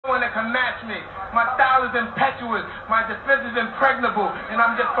match me. My style is impetuous. My defense is impregnable. And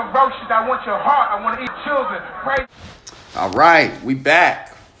I'm just ferocious. I want your heart. I want to eat children. Pray. All right, we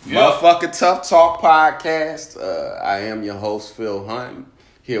back. Yep. Motherfucking Tough Talk Podcast. I am your host, Phil Hunt.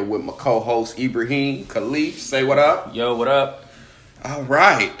 Here with my co-host, Ibrahim Khalif. Say what up. Yo, what up? All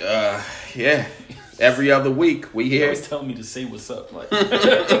right. Yeah. Every other week, we here. You always telling me to say what's up. Like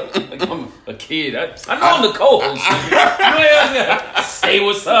I'm a kid. I know I'm the co-host. Say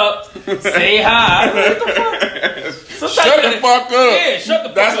what's up. Say hi. What the fuck? Shut the fuck up. Yeah, shut the fuck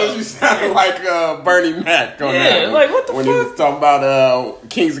up. That's what you sounded like Bernie Mac on that. Yeah, like what the when fuck? When he was talking about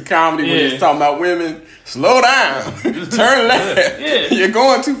Kings of Comedy, when he was talking about women. Slow down. Turn left. Yeah. You're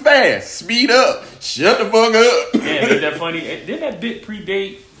going too fast. Speed up. Shut the fuck up. Yeah, ain't that funny? Didn't that bit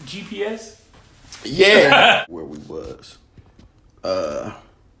predate GPS? Yeah. Where we was.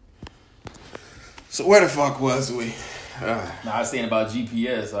 So where the fuck was we? I was saying about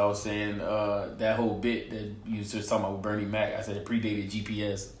GPS. I was saying that whole bit that you was just talking about with Bernie Mac. I said it predated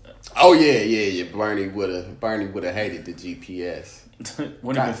GPS. Oh yeah. Bernie would have hated the GPS.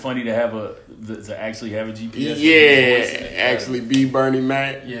 Wouldn't it be funny to have to actually have a GPS? Yeah, actually be Bernie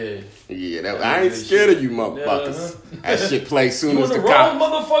Mac. Yeah. I ain't scared of you motherfuckers. That shit play soon as the cops. You in the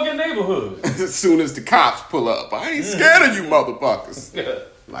wrong motherfucking neighborhood. As soon as the cops pull up, I ain't scared of you motherfuckers.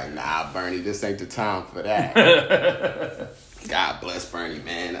 Like, nah, Bernie, this ain't the time for that. God bless Bernie,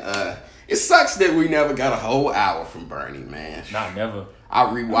 man. It sucks that we never got a whole hour from Bernie, man. Nah, never. I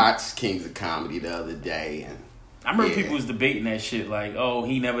rewatched Kings of Comedy the other day, and I remember people was debating that shit, like, oh,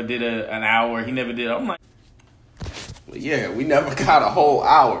 he never did an hour. He never did. I'm like, well, yeah, we never got a whole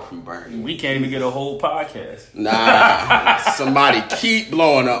hour from Bernie. We can't even get a whole podcast. Nah, somebody keep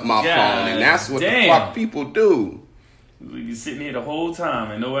blowing up my phone, and that's what the fuck people do. We be sitting here the whole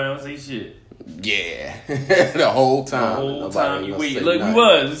time, and nobody else say shit. Yeah, the whole time. The whole time you wait. Look, we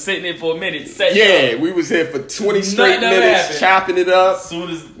was sitting there for a minute. We was here for 20 straight minutes, chopping it up.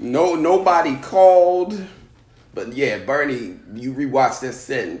 Soon as nobody called. But yeah, Bernie, you rewatch that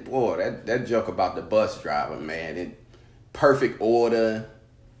set, and boy, that joke about the bus driver, man, in perfect order.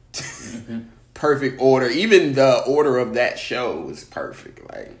 Perfect order. Even the order of that show was perfect.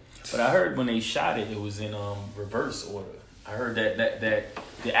 Like, but I heard when they shot it, it was in reverse order. I heard that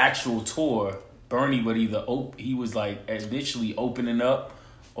the actual tour, Bernie would either he was like initially opening up,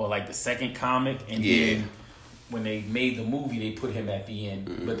 or like the second comic, and then when they made the movie, they put him at the end.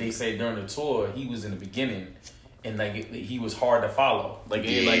 Mm-hmm. But they say during the tour, he was in the beginning, and like he was hard to follow. Like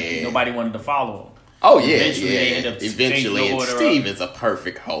nobody wanted to follow him. Oh yeah, Eventually, they end up Eventually, the and order Steve up. is a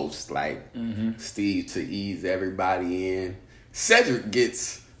perfect host. Like Steve to ease everybody in. Cedric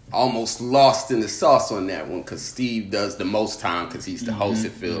gets almost lost in the sauce on that one because Steve does the most time because he's the host.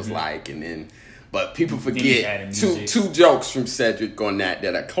 It feels like, and then. But people forget two jokes from Cedric on that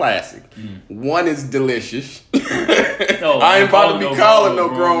are classic. One is delicious. I ain't about to be calling no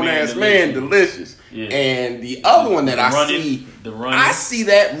grown ass man delicious. Yeah. And the other one that I see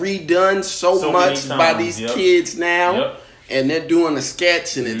that redone so much by these kids now. Yep. And they're doing a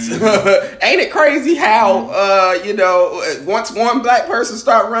sketch, and it's ain't it crazy how once one black person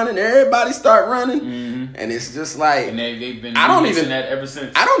start running, everybody start running, and it's just like, and they've been that ever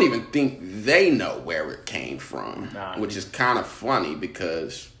since. I don't even think they know where it came from, which is kind of funny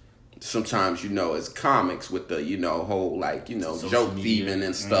because sometimes as comics with the whole joke thieving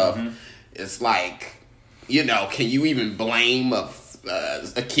and stuff, it's like can you even blame a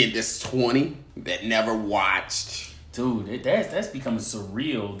kid that's 20 that never watched? Dude, that's becoming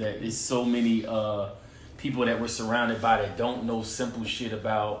surreal that there's so many people that we're surrounded by that don't know simple shit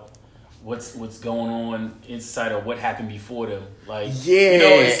about what's going on inside of what happened before them. Like,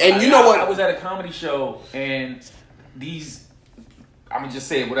 I was at a comedy show and these, I'm gonna just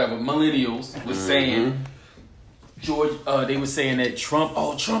say it, whatever, millennials was saying, they were saying that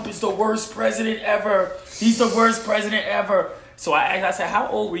Trump is the worst president ever. He's the worst president ever. So I said, how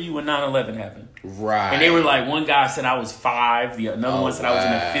old were you when 9/11 happened? Right. And they were like, one guy said I was 5. Another one said I was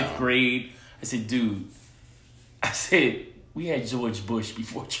in the 5th grade. I said, dude, we had George Bush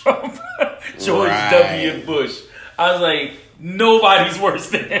before Trump. George W. Bush. I was like, nobody's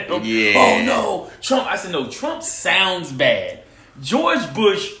worse than him. Yeah. Oh, no. Trump. I said, no, Trump sounds bad. George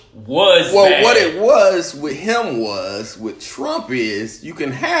Bush was bad. What it was with him with Trump is you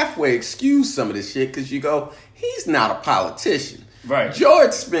can halfway excuse some of this shit because you go, he's not a politician. Right.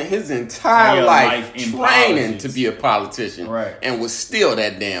 George spent his entire life training to be a politician, and was still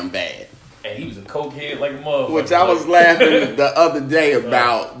that damn bad. And he was a cokehead like a motherfucker. Which I was laughing the other day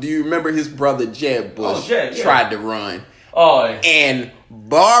about. Do you remember his brother Jeb Bush tried to run? Oh, and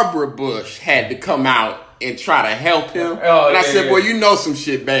Barbara Bush had to come out and try to help him. Oh, and I yeah, said, yeah. boy, you know some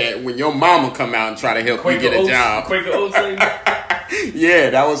shit bad when your mama come out and try to help you get a job. Quaker Oats lady?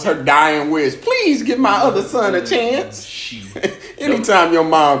 Yeah, that was her dying wish. Please give my other son a chance. Anytime your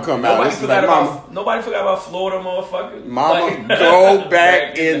mom come out, it's like, mama, nobody forgot about Florida, motherfucker. mama, Like, go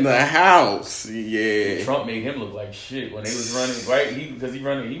back in the house. Yeah. Trump made him look like shit when they was running, right? Because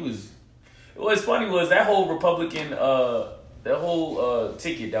he was. What's funny was that whole Republican,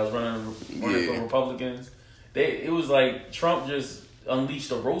 ticket that was running for Republicans. It was like Trump just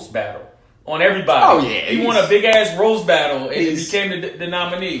unleashed a roast battle on everybody. Oh yeah, he won a big ass roast battle and he became the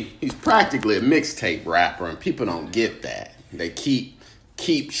nominee. He's practically a mixtape rapper, and people don't get that. They keep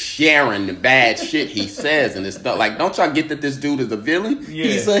sharing the bad shit he says, and it's not like, don't y'all get that this dude is a villain? Yeah.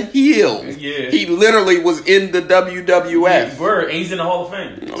 He's a heel. Yeah. He literally was in the WWF. Word, and he's in the Hall of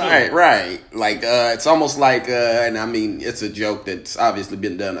Fame. Right. Like, it's almost like, and I mean, it's a joke that's obviously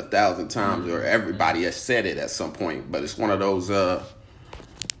been done 1,000 times, or everybody has said it at some point, but it's one of those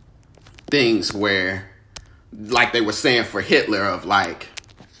things where, like they were saying for Hitler, of like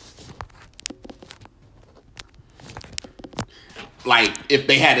if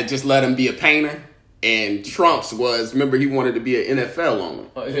they had to just let him be a painter, and Trump's was, remember, he wanted to be an NFL owner.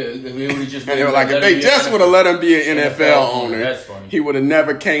 And they were like, if they just would have let him be an NFL owner, that's funny. he would have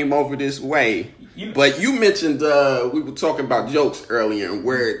never came over this way. But you mentioned, we were talking about jokes earlier and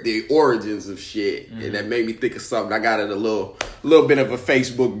where the origins of shit, and that made me think of something. I got in a little bit of a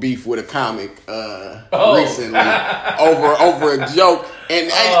Facebook beef with a comic recently over a joke, and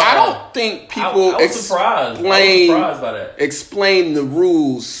I don't think people explain the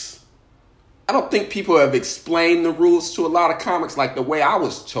rules. I don't think people have explained the rules to a lot of comics like the way I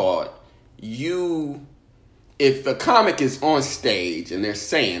was taught. If a comic is on stage and they're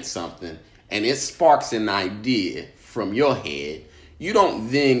saying something, and it sparks an idea from your head, you don't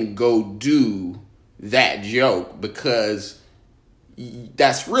then go do that joke, because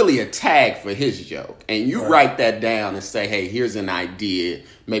that's really a tag for his joke. And you write that down and say, hey, here's an idea.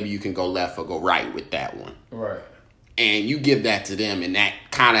 Maybe you can go left or go right with that one. Right. And you give that to them, and that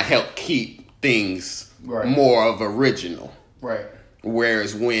kind of help keep things more of original. Right.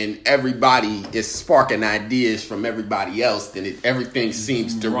 Whereas when everybody is sparking ideas from everybody else, then everything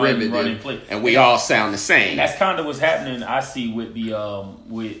seems derivative, and we all sound the same. That's kind of what's happening. I see with the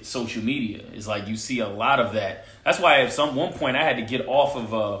with social media. It's like you see a lot of that. That's why at one point I had to get off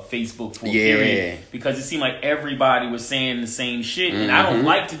of Facebook for a period, because it seemed like everybody was saying the same shit, and I don't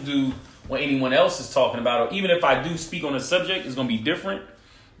like to do what anyone else is talking about. Or even if I do speak on a subject, it's going to be different.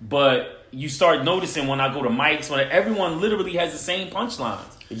 But you start noticing when I go to mics, when everyone literally has the same punchlines.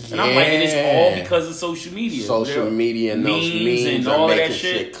 And I'm like, and it's all because of social media. Social media and those memes are making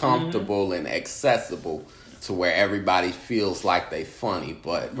shit comfortable and accessible to where everybody feels like they funny.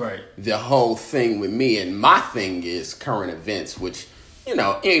 But the whole thing with me, and my thing is current events, which, you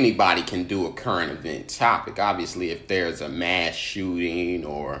know, anybody can do a current event topic. Obviously, if there's a mass shooting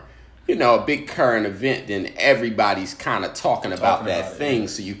or, you know, a big current event, then everybody's kind of talking about that thing,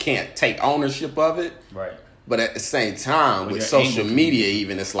 so you can't take ownership of it. Right. But at the same time, with social media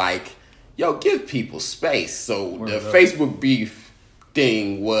even, it's like, yo, give people space. So the Facebook beef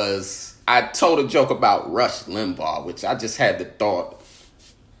thing was, I told a joke about Rush Limbaugh, which I just had the thought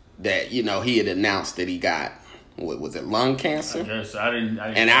that, you know, he had announced that he got, what was it, lung cancer? I guess I didn't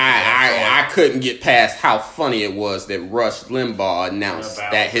I couldn't get past how funny it was that Rush Limbaugh announced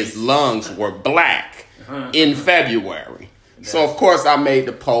that his lungs were black in February. So of course I made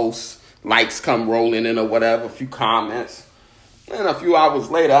the post, likes come rolling in or whatever, a few comments. And a few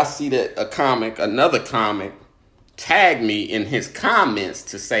hours later I see that another comic tagged me in his comments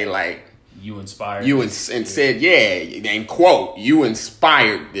to say like, you inspired and said, and quote, you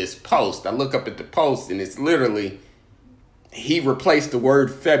inspired this post. I look up at the post and it's literally, he replaced the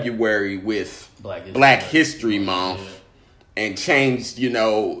word February with Black History Month and changed, you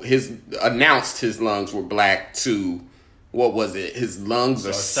know, announced his lungs were black to, what was it? His lungs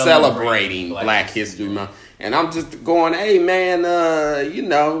are celebrating Black History Month. And I'm just going, hey man, you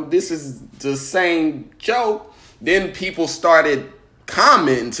know, this is the same joke. Then people started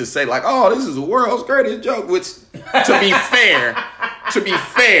commenting to say like, oh, this is the world's greatest joke, which to be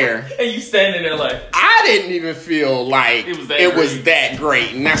fair, and you standing there like, I didn't even feel like it was that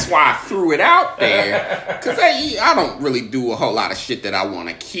great, and that's why I threw it out there, because I don't really do a whole lot of shit that I want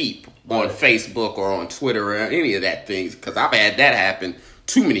to keep on Facebook or on Twitter or any of that things, because I've had that happen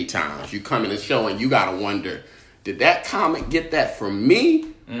too many times. You come in a show and you gotta wonder, did that comic get that from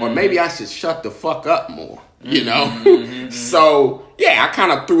me, or maybe I should shut the fuck up more? You know? So, yeah, I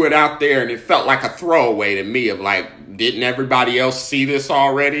kind of threw it out there and it felt like a throwaway to me of like, didn't everybody else see this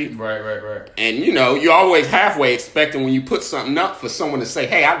already? Right. And, you know, you're always halfway expecting when you put something up for someone to say,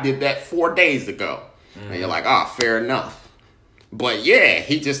 hey, I did that 4 days ago. And you're like, oh, fair enough. But, yeah,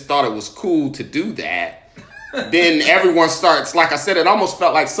 he just thought it was cool to do that. Then everyone starts, like I said, it almost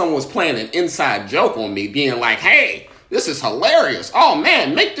felt like someone was playing an inside joke on me, being like, hey, this is hilarious. Oh,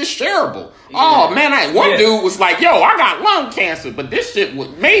 man, make this shareable. Yeah. Oh, man, one dude was like, yo, I got lung cancer, but this shit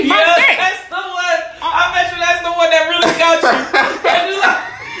made my day. That's the one. I bet you that's the one that really got you.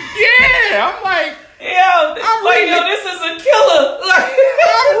 Yeah, I'm like, this is a killer. Like,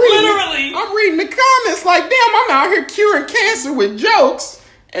 literally. I'm reading the comments like, damn, I'm out here curing cancer with jokes.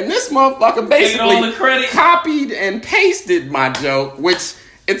 And this motherfucker basically copied and pasted my joke, which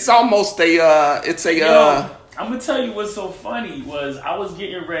it's almost I'm gonna tell you what's so funny was I was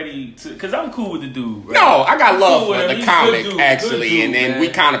getting ready to, cause I'm cool with the dude. Right? No, I got love for the comic actually, and then we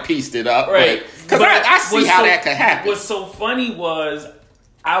kind of pieced it up, right? Because I see how that could happen. What's so funny was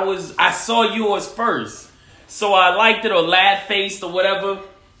I saw yours first, so I liked it or lad faced or whatever.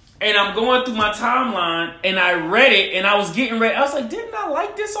 And I'm going through my timeline, and I read it, and I was getting ready. I was like, didn't I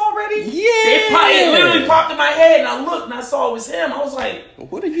like this already? Yeah. It literally popped in my head, and I looked, and I saw it was him. I was like,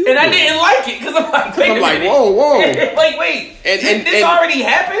 what are you doing? I didn't like it, because I'm like, wait a minute. Whoa. Like, wait, and this already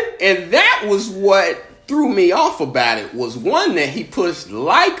happened? And that was what threw me off about it, was one that he pushed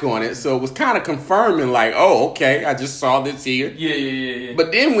like on it, so it was kind of confirming like, oh, okay, I just saw this here. Yeah.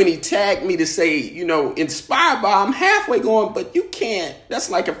 But then when he tagged me to say, you know, inspired by, I'm halfway going, but you can't. That's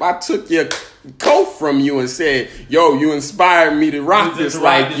like if I took your coat from you and said, yo, you inspired me to rock this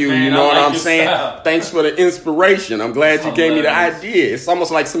like you. You know what I'm saying? Thanks for the inspiration. I'm glad you gave me the idea. It's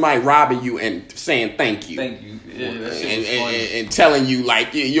almost like somebody robbing you and saying thank you. Thank you. Yeah, and telling you,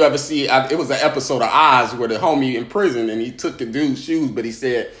 like, you ever see, it was an episode of Oz where the homie in prison and he took the dude's shoes, but he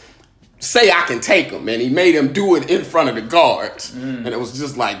said, say I can take them, and he made him do it in front of the guards. And it was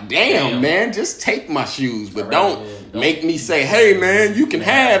just like, damn, man, just take my shoes, but don't make me say, hey, man, you can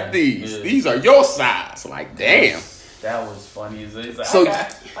have these. These are your size. Like, damn. That was funny. It's like, so,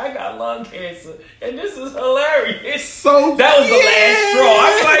 I got lung cancer, and this is hilarious. So that was the last straw.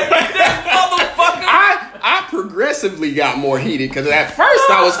 I was like, that motherfucker. I progressively got more heated because at first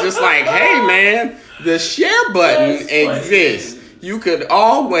I was just like, hey, man, the share button exists. You could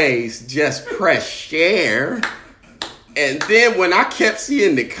always just press share. And then when I kept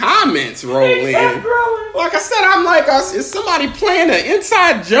seeing the comments roll in, like I said, I'm like, is somebody playing an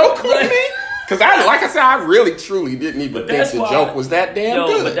inside joke with me? Because I really, truly didn't even think the joke was that damn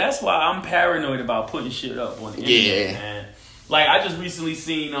good. But that's why I'm paranoid about putting shit up on the internet, man. Like, I just recently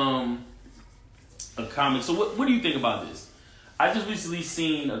seen a comic. So what do you think about this? I just recently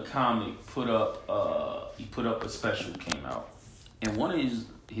seen a comic put up, he put up a special, came out. And one of his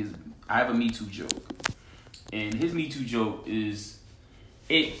I have a Me Too joke. And his Me Too joke is,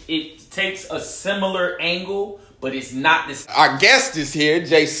 it takes a similar angle, but it's not this. Our guest is here.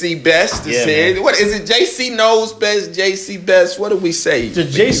 JC Best is here. Man. What is it? JC Knows Best. JC Best. What do we say? The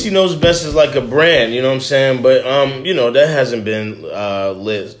JC Knows Best is like a brand. You know what I'm saying? But you know, that hasn't been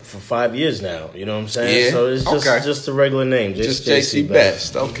lit for 5 years now. You know what I'm saying? Yeah. So it's just a regular name. Just JC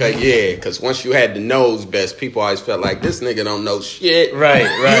Best. Okay, yeah. Because once you had the Knows Best, people always felt like this nigga don't know shit.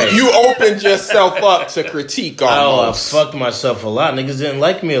 Right. You opened yourself up to critique almost. Oh, I fucked myself a lot. Niggas didn't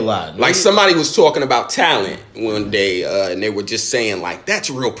like me a lot. Like somebody was talking about talent one day, and they were just saying like, that's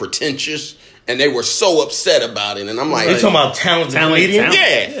real pretentious, and they were so upset about it, and I'm like, you talking about talented comedian?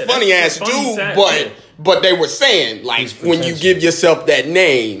 Yeah, funny ass dude, but they were saying like, when you give yourself that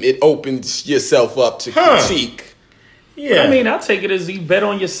name, it opens yourself up to critique. Yeah, I mean, I'll take it as you bet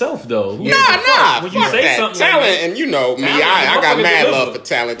on yourself, though. Nah. When you say that. something talent, like that, and you know me, I got mad love for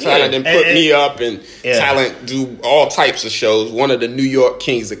talent. Talent and put me up, and talent do all types of shows. One of the New York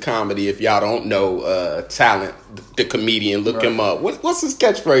kings of comedy. If y'all don't know, talent, the comedian, look him up. What's his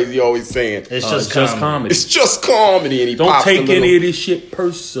catchphrase? He always saying, "It's just comedy. It's just comedy." And he don't take any of this shit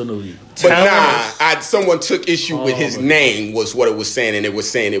personally. But someone took issue with his name, was what it was saying, and it was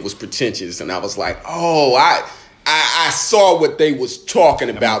saying it was pretentious, and I was like, oh, I saw what they was talking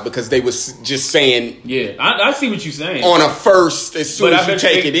about because they was just saying. Yeah, I see what you're saying. On a first, as soon as you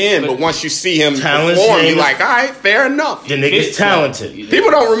take it in, but once you see him perform, you're like, all right, fair enough. The nigga's talented. People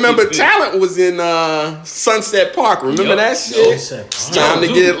don't remember Talent was in Sunset Park. Remember that shit? It's time to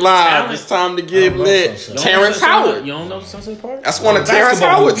get live. It's time to get lit. Terrence Howard. You don't know Sunset Park? That's one of Terrence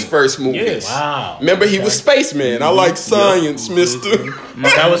Howard's first movies. Wow. Remember, he was Spaceman. I like science, mister.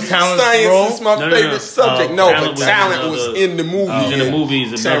 That was Talent's role? Science is my favorite subject. No, but Talent was in the movie. He was in the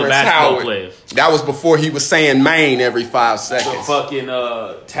movies, another basketball player. That was before he was saying Maine every 5 seconds. Fucking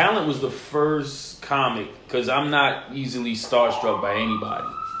Talent was the first comic, because I'm not easily starstruck by anybody.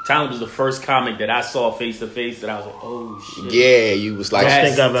 Talent was the first comic that I saw face to face that I was like, oh shit. Yeah, you was like, I don't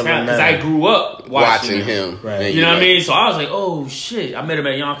think I've ever met him. Because I grew up watching him. Right. You know what I mean? So I was like, oh shit. I met him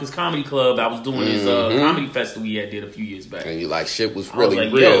at Yonkers Comedy Club. I was doing his comedy festival he did a few years back. And you like, shit was really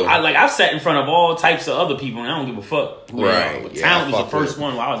like, real. Yo, I've sat in front of all types of other people and I don't give a fuck. Right. But Talent was the first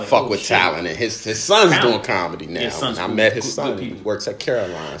one where I was like, fuck with shit. Talent. And his son's doing comedy now. His son's I met his son. He works at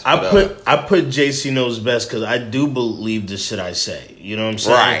Caroline's. I put JC Knows Best because I do believe the shit I say. You know what I'm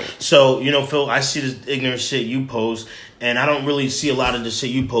saying? Right. So, you know, Phil, I see this ignorant shit you post, and I don't really see a lot of the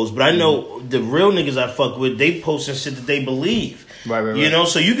shit you post, but I know the real niggas I fuck with, they posting shit that they believe. Right. You know,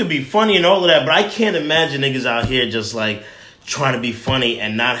 so you can be funny and all of that, but I can't imagine niggas out here just like trying to be funny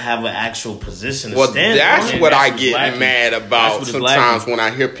and not have an actual position to stand that's on. what I get mad about sometimes when I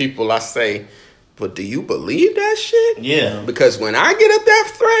hear people, I say, but do you believe that shit? Yeah. Because when I get up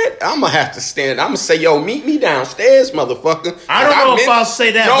that thread, I'm going to have to stand. I'm going to say, yo, meet me downstairs, motherfucker. I don't know if I'll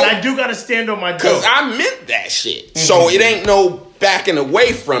say that, but I do got to stand on my dope. Because I meant that shit. So it ain't no backing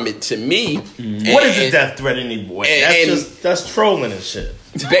away from it to me. What is a death threat anyway? That's trolling and shit.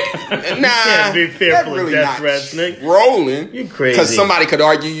 Nah, can't be fearful really of death threats, Nick. Rolling. You crazy. Because somebody could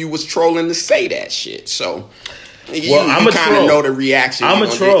argue you was trolling to say that shit. So... I'm a kind of know the reaction. I'm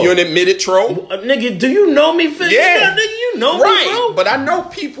a troll. You an admitted troll? Nigga, do you know me? Yeah. Nigga, you know me, bro. But I know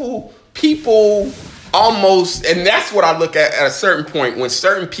people almost, and that's what I look at a certain point. When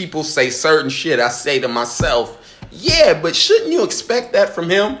certain people say certain shit, I say to myself, yeah, but shouldn't you expect that from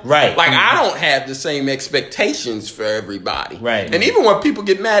him? Right. Like, I don't have the same expectations for everybody. Right. And even when people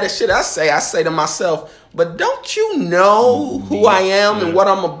get mad at shit I say to myself, but don't you know who I am and what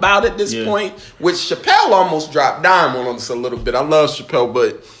I'm about at this point? Which Chappelle almost dropped dime on us a little bit. I love Chappelle,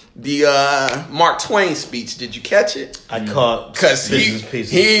 but the Mark Twain speech, did you catch it? I caught because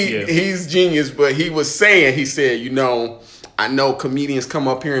he's genius, but he said, you know, I know comedians come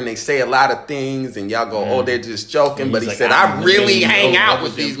up here and they say a lot of things and y'all go, oh, they're just joking. But he said, I really hang out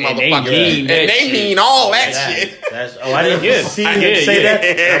with these motherfuckers. And they mean all that shit. I didn't see him say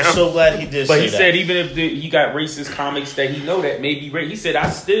that. I'm so glad he did say that. But he said even if he got racist comics that he know that may be racist, he said, I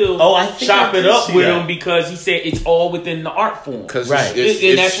still chop it up with him because he said it's all within the art form. And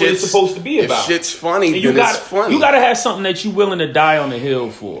that's what it's supposed to be about. If shit's funny, then it's funny. You got to have something that you're willing to die on the hill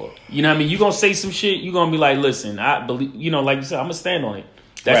for. You know what I mean? You're going to say some shit, you're going to be like, listen, I believe, you know, like you said, I'm going to stand on it.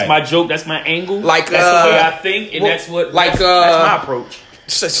 That's my joke, that's my angle. Like, that's the way I think, and that's my approach.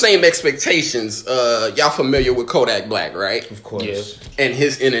 Same expectations. Y'all familiar with Kodak Black, right? Of course. Yes. And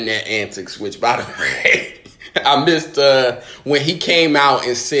his internet antics, which, by the way, I missed when he came out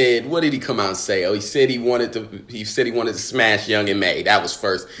and said, what did he come out and say? Oh, he said he wanted to smash Young and May. That was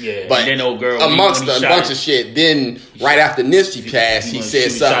first. Yeah. But and then old girl amongst a bunch of shit. Then right after Nipsey passed, he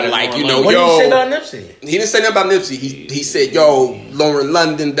said something like, you know, what did he say about Nipsey? He didn't say nothing about Nipsey. He said, yo, Lauren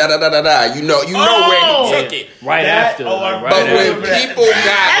London, da da da da da. You know where he took it. Right after. But when people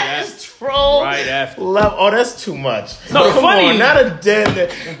got troll. Right after. That's too much. No, come funny. On, not a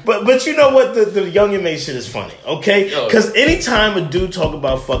dead. But you know what? The Young and May shit is funny, okay? Because anytime a dude talk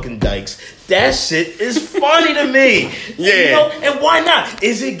about fucking dykes, that shit is funny to me. Yeah. You know? And why not?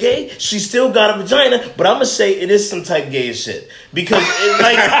 Is it gay? She still got a vagina, but I'm gonna say it is some type gay shit. Because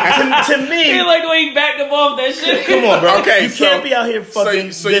to me, you like the way he backed up off that shit. Come on, bro. Okay, you can't be out here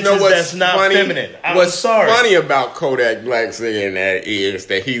fucking so you know what's that's not funny? feminine. What's funny about Kodak Black saying that is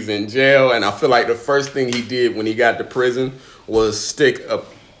that he's in jail, and I feel like the first thing he did when he got to prison was stick a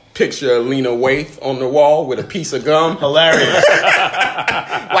picture of Lena Waithe on the wall with a piece of gum. Hilarious.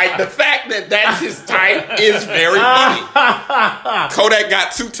 Like, the fact that that's his type is very funny. Kodak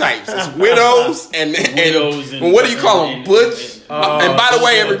got two types. It's widows and what do you call them? Butch? And by the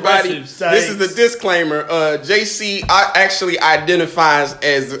way, everybody, this is the disclaimer. JC actually identifies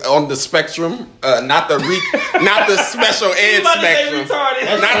as on the spectrum, not the special ed spectrum.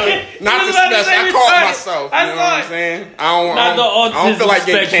 Not the special. I caught myself. You know what I'm saying? I don't feel like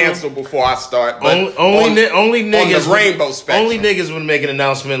getting canceled before I start. But only niggas on the rainbow spectrum. Only niggas would make an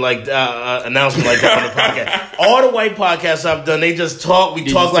announcement like that on the podcast. All the white podcasts I've done, they just talk. We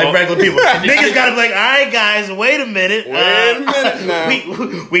talk like regular people. Niggas gotta be like, all right, guys, wait a minute. Now.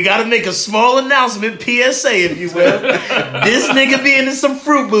 We got to make a small announcement, PSA, if you will. This nigga be into some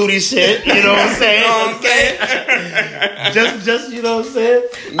fruit booty shit. You know what I'm saying? Just you know what I'm saying?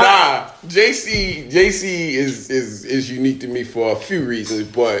 Nah, JC is unique to me for a few reasons,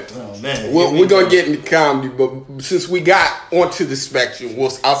 but we're gonna get into comedy. But since we got onto the spectrum,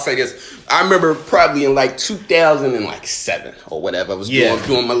 I'll say this. I remember probably in like 2007 or whatever, I was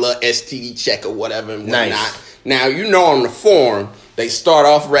doing my little STD check or whatever and whatnot. Now, you know on the forum They start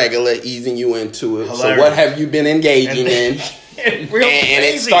off regular, easing you into it. Hilarious. So what have you been engaging in? And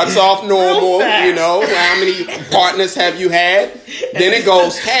it starts off normal, you know. How many partners have you had? Then it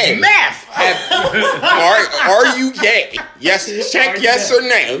goes, hey, math. Are you gay? Yes, check yes or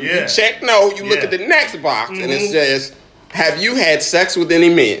no. You check no. You look at the next box and it says, have you had sex with any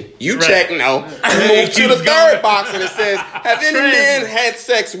men? You check no. You move to the third box and it says, have any men had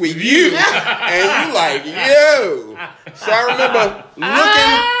sex with you? And you like, yo. So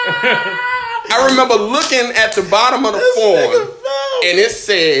I remember looking at the bottom of the form and it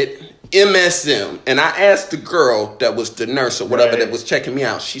said MSM. And I asked the girl that was the nurse or whatever that was checking me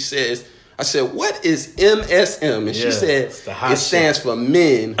out. She says, I said, what is MSM? And she said, it stands for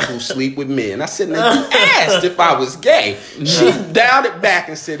men who sleep with men. I said, now you asked if I was gay. She dialed it back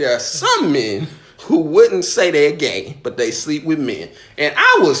and said, there are some men who wouldn't say they're gay, but they sleep with men. And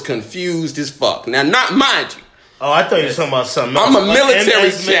I was confused as fuck. Now, not mind you. Oh, I thought you were talking about something else. I'm a military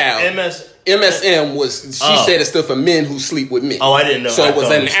child. MSM was, she said it stood for men who sleep with men. Oh, I didn't know. So it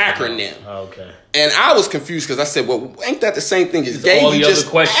was an acronym. Oh, okay. And I was confused because I said, well, ain't that the same thing as gay? You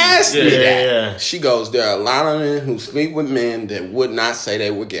just asked me that. Yeah. She goes, there are a lot of men who sleep with men that would not say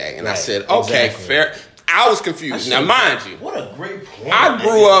they were gay. And I said, okay, fair. I was confused. Now, mind you. What a great point. I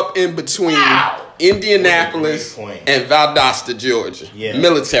grew up in between Indianapolis and Valdosta, Georgia. Yeah.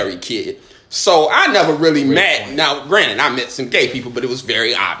 Military kid. So I never really met. Now, granted, I met some gay people, but it was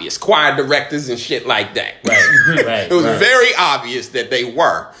very obvious. Choir directors and shit like that. Right. It was very obvious that they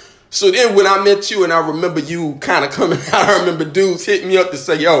were. So then when I met you and I remember you kind of coming out, I remember dudes hitting me up to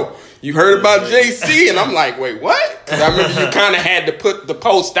say, yo, you heard about JC? And I'm like, wait, what? Because I remember you kind of had to put the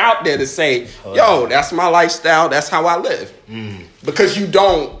post out there to say, yo, that's my lifestyle. That's how I live. Because you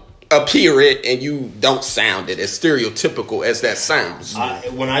don't appear it and you don't sound it as stereotypical as that sounds.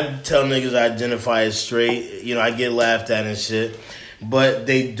 When I tell niggas I identify as straight, you know, I get laughed at and shit. But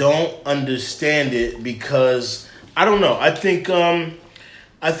they don't understand it because, I don't know, I think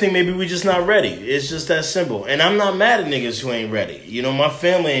maybe we just not ready. It's just that simple. And I'm not mad at niggas who ain't ready. You know, my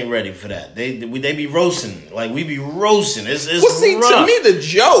family ain't ready for that. They be roasting. Like, we be roasting. It's well, see, rough. To me, the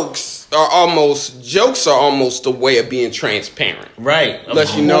jokes are almost a way of being transparent. Right.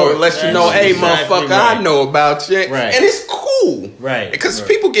 Let you know, hey, motherfucker, right. I know about you. Right. And it's cool. Right. Because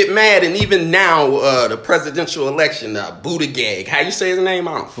people get mad, and even now, the presidential election, Buttigieg, how you say his name?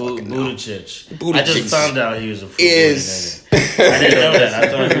 I don't fucking know. Buttigieg. I just found out he was a food nigga. I didn't know that. I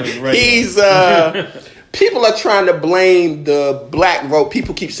thought he was regular. People are trying to blame the black vote.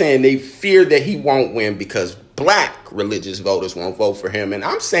 People keep saying they fear that he won't win because black religious voters won't vote for him. And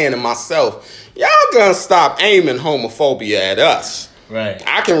I'm saying to myself, y'all gonna stop aiming homophobia at us. Right.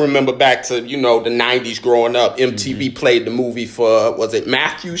 I can remember back to, the 90s growing up. MTV played the movie for, was it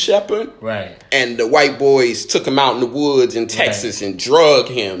Matthew Shepard? Right. And the white boys took him out in the woods in Texas and drug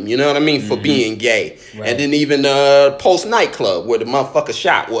him, you know what I mean, for being gay. Right. And then even Post nightclub where the motherfucker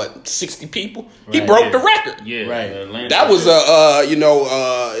shot, 60 people? Right. He broke the record. Yeah. Right. That was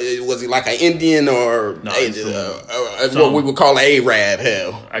was he like an Indian or what we would call an Arab,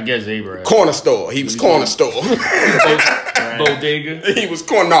 hell? I guess Arab. Corner store. He was corner store. Bodega. He was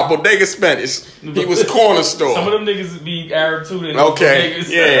bodega Spanish. He was corner store. Some of them niggas be Arab too. Okay,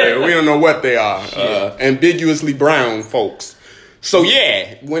 yeah, we don't know what they are. Ambiguously brown folks. So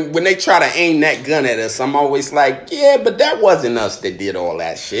yeah, when they try to aim that gun at us, I'm always like, yeah, but that wasn't us that did all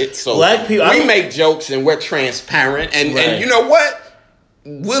that shit. So black people, we make jokes and we're transparent, and you know what?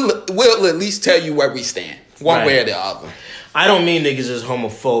 We'll at least tell you where we stand, one way or the other. I don't mean niggas is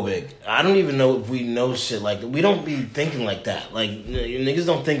homophobic. I don't even know if we know shit like that. We don't be thinking like that. Like, niggas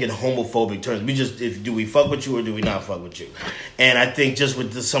don't think in homophobic terms. We just, do we fuck with you or do we not fuck with you? And I think just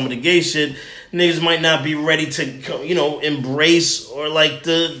with some of the gay shit, niggas might not be ready to, embrace or like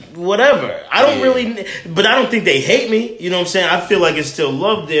the whatever. I don't really, but I don't think they hate me. You know what I'm saying? I feel like it's still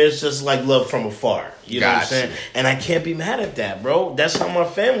love there. It's just like love from afar. You know what I'm saying? And I can't be mad at that, bro. That's how my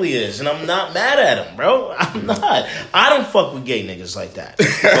family is. And I'm not mad at them, bro. I'm not. I don't fuck with gay niggas like that.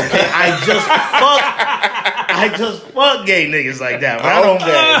 Okay? I just fuck gay niggas like that. Bro. I don't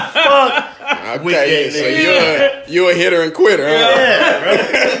fuck with gay niggas. So you're a hitter and quitter, huh? Yeah, bro.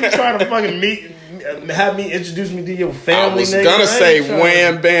 You trying to fucking have me introduce me to your family. I was gonna say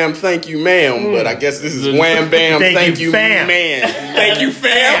wham bam thank you ma'am, but I guess this is wham bam thank you fam. Man. Thank you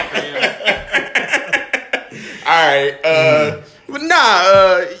fam. All right, but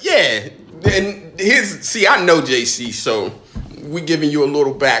yeah. And I know JC, so we giving you a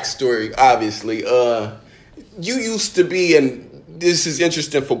little backstory. Obviously, you used to be, and this is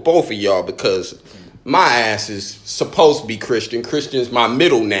interesting for both of y'all because my ass is supposed to be Christian. Christian's my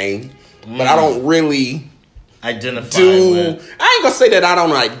middle name, but I don't really identify with. I ain't gonna say that I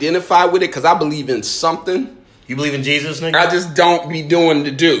don't identify with it because I believe in something. You believe in Jesus, nigga? I just don't be doing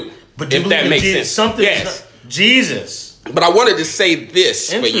the do. But if that makes sense. Something. Yes. Jesus. But I wanted to say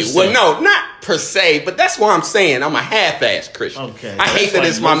this for you. Well, no, not per se, but that's what I'm saying. I'm a half-ass Christian. Okay. I hate that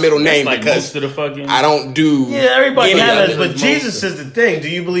it's my middle name because I don't do. Yeah, everybody has it, but Jesus is the thing. Do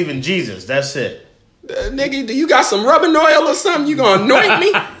you believe in Jesus? That's it. Nigga, do you got some rubbing oil or something? You gonna anoint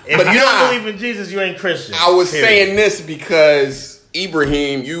me? If you don't believe in Jesus, you ain't Christian. I was saying this because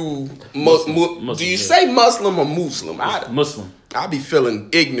Ibrahim, do you say Muslim or Muslim? Muslim. I be feeling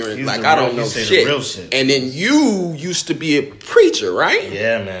ignorant, like I don't know shit. The real shit. And then you used to be a preacher, right?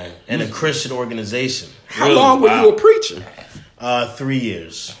 Yeah, man. In a Christian organization. How long were you a preacher? 3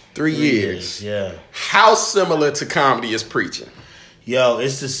 years. 3 years. Yeah. How similar to comedy is preaching? Yo,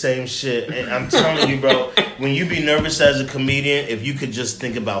 it's the same shit. And I'm telling you, bro, when you be nervous as a comedian, if you could just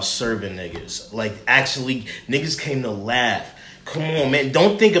think about serving niggas. Like, actually, niggas came to laugh. Come on, man.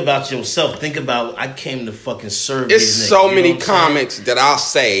 Don't think about yourself. Think about, I came to fucking serve these niggas. It's so many comics that I'll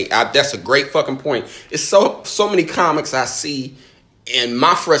say, that's a great fucking point. It's so many comics I see, and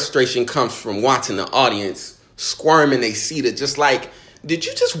my frustration comes from watching the audience squirm in their seat. Just like, did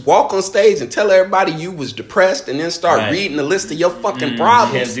you just walk on stage and tell everybody you was depressed and then start reading the list of your fucking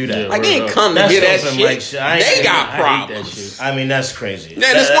problems? You can't do that. Like, they ain't come to hear that shit. They got problems. I mean, that's crazy.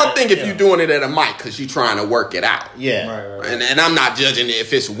 Now, there's one thing if you're doing it at a mic because you're trying to work it out. Yeah. Right. And I'm not judging it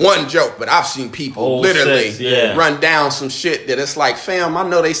if it's one joke, but I've seen people literally run down some shit that it's like, fam, I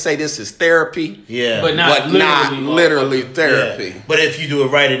know they say this is therapy. Yeah. But not literally therapy. Yeah. But if you do it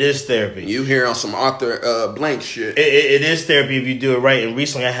right, it is therapy. You hear on some Arthur Blank shit. It is therapy if you do it right. And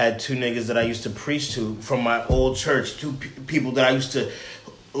recently I had 2 niggas that I used to preach to from my old church. 2 people that I used to,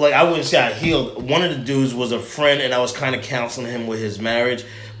 like, I wouldn't say I healed. One of the dudes was a friend and I was kind of counseling him with his marriage.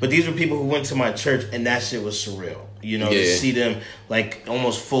 But these were people who went to my church and that shit was surreal. You know, to see them like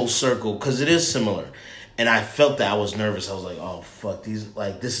almost full circle because it is similar. And I felt that I was nervous. I was like, oh, fuck,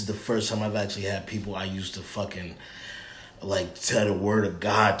 this is the first time I've actually had people I used to fucking like tell the word of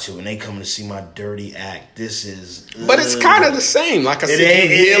God to, and they come to see my dirty act. This is, but it's kind of the same. Like I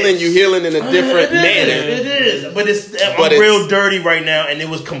said, you healing in a different manner. It is, but I'm real dirty right now, and it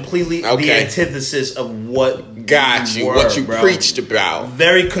was completely the antithesis of what what you preached about.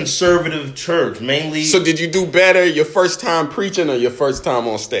 Very conservative church, mainly. So did you do better your first time preaching or your first time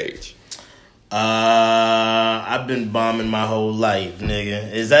on stage? I've been bombing my whole life,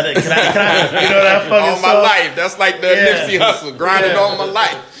 nigga. Is that it? Can I you know that fucking all my life. That's like the Nipsey Hussle. Grinding all my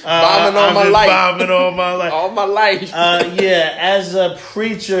life. Bombing all my life. Bombing all my life. All my life. Yeah, as a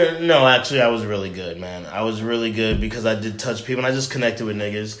preacher, no, actually I was really good, man. I was really good because I did touch people and I just connected with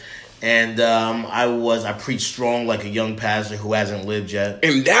niggas. And I preached strong like a young pastor who hasn't lived yet.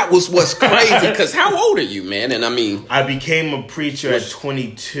 And that was what's crazy, because how old are you, man? And I mean, I became a preacher at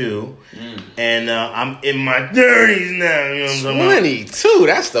 22, and I'm in my 30s now. You know what I'm 22?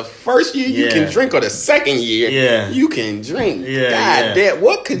 That's the first year you can drink, or the second year you can drink. God damn,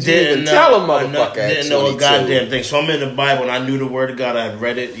 what could you even tell a motherfucker at 22? Didn't know a goddamn thing. So I'm in the Bible, and I knew the word of God. I had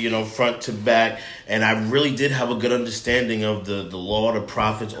read it, front to back. And I really did have a good understanding of the law, the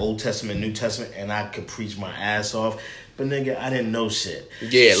prophets, Old Testament, New Testament, and I could preach my ass off. But nigga, I didn't know shit.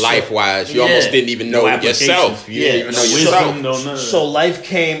 Yeah, so, life-wise, you almost didn't even know yourself. You didn't even know yourself. So life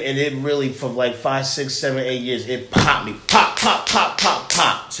came, and it really, for like 5, 6, 7, 8 years, it popped me.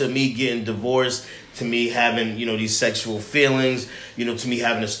 Pop. To me getting divorced, to me having, these sexual feelings, to me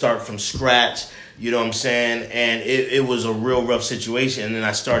having to start from scratch. You know what I'm saying? And it was a real rough situation. And then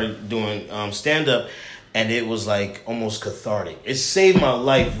I started doing stand-up, and it was like almost cathartic. It saved my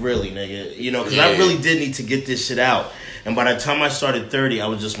life, really, nigga. Because I really did need to get this shit out. And by the time I started 30, I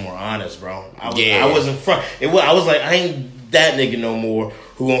was just more honest, bro. I wasn't front. I was like, I ain't that nigga no more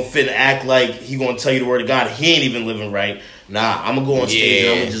who gonna fit and act like he gonna tell you the word of God. He ain't even living right. Nah, I'm gonna go on stage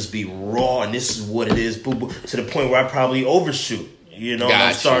and I'm gonna just be raw, and this is what it is, boo-boo, to the point where I probably overshoot.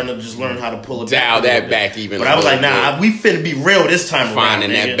 I'm starting to just learn how to pull it back. Dial that back even. But I was like, nah, we finna be real this time around.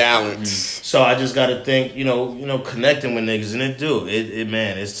 Finding that balance. So I just got to think, connecting with niggas, and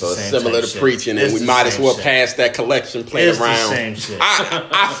it's so the same similar to preaching, and we might as well pass that collection plate around. It's the same shit.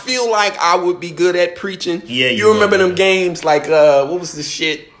 I feel like I would be good at preaching. Yeah, you remember them games like what was the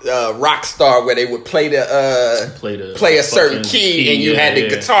shit? rock star where they would play a certain key and you had the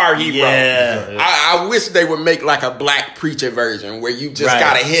guitar hero. I wish they would make like a black preacher version where you just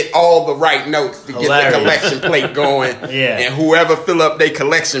gotta hit all the right notes to get the collection plate going. And whoever fill up their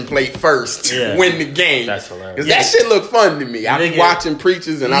collection plate first win the game. That's hilarious. Because that shit look fun to me. I be watching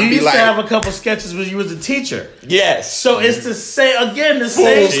preachers and I be like, you used to have a couple sketches when you was a teacher. Yes. So it's the same Fool's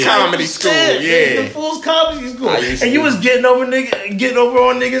same Comedy School. Yeah. The Fool's Comedy School. And you was getting over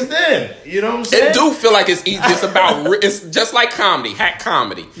on niggas then. You know what I'm saying? It do feel like it's easy. It's just like comedy, hack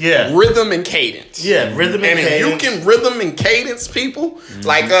comedy. Yeah. Rhythm and cadence. Yeah, rhythm and cadence. And if you can rhythm and cadence people,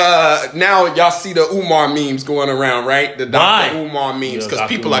 like now y'all see the Umar memes going around, right? The Dr. Umar memes, because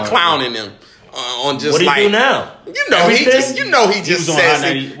people are clowning them on just what like. What do you do now? He just says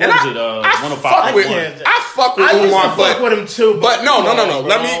it. And I fuck with Umar, but fuck with him too. But no.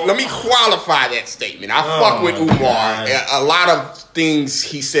 Let me qualify that statement. I fuck with Umar. A lot of things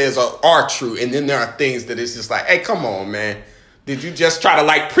he says are true, and then there are things that it's just like, hey, come on, man. Did you just try to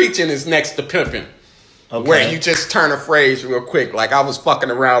like preaching is next to pimping? Okay. Where you just turn a phrase real quick. Like I was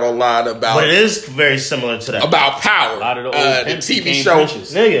fucking around a lot about. But it is very similar to that. About power. A lot of the the TV show.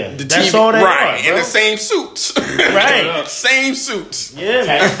 Nigga. The that's TV, all they right. are, In the same suits. Right. Same suits. Yeah,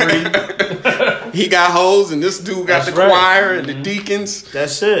 man. He got hoes and this dude got the choir and the deacons.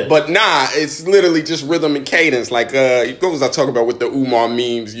 That's it. But nah, it's literally just rhythm and cadence. Like what was I talking about with the Umar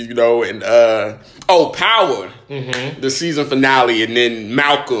memes, and Power. The season finale, and then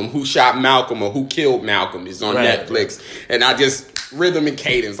Malcolm, who shot Malcolm or who killed Malcolm, is on Netflix. And I just rhythm and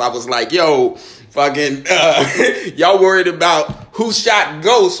cadence. I was like, yo, fucking y'all worried about who shot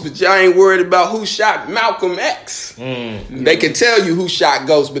Ghost, but y'all ain't worried about who shot Malcolm X. They can tell you who shot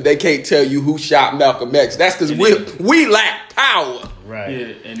Ghost, but they can't tell you who shot Malcolm X. That's because we lack power.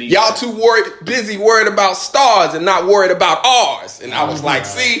 Right. Y'all too busy worried about stars and not worried about ours. And I was like,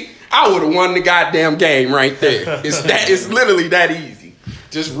 see, I would have won the goddamn game right there. It's literally that easy.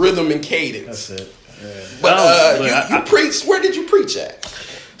 Just rhythm and cadence. That's it. Yeah. But you preached. Where did you preach at?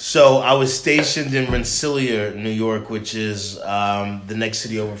 So I was stationed in Rensselaer, New York, which is the next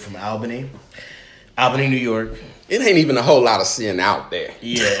city over from Albany, New York. It ain't even a whole lot of seeing out there.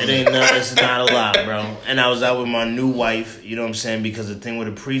 Yeah, it's not a lot, bro. And I was out with my new wife. You know what I'm saying? Because the thing with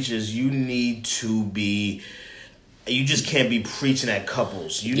a preacher is you need to be. You just can't be preaching at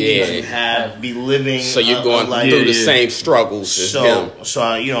couples. You need to be living. So you're going through the same struggles as him. So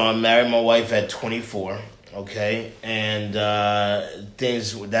I married my wife at 24. Okay, and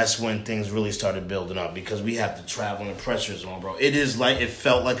that's when things really started building up because we have to travel and the pressure is on, bro. It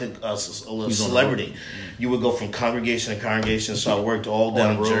felt like a celebrity. You would go from congregation to congregation. So I worked all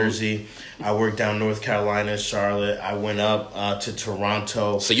down Jersey. I worked down North Carolina, Charlotte. I went up to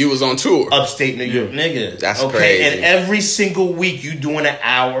Toronto. So you was on tour, upstate New York, nigga. That's crazy. And every single week you doing an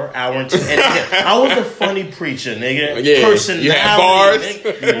hour and 10. And I was a funny preacher, nigga. Yeah, personality. You had bars.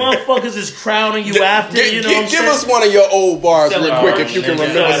 Motherfuckers is crowning you after. Give us one of your old bars real quick if you can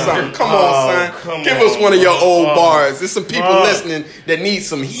remember something. Come on, son. Give us one of your old bars. There's some people listening that need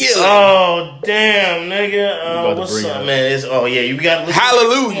some healing. Oh damn, nigga. What's up, man? You got to listen.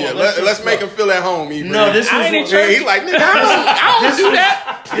 Hallelujah. Let's make him feel at home. Ibrahim. No, this was in church. He like, nigga, I don't do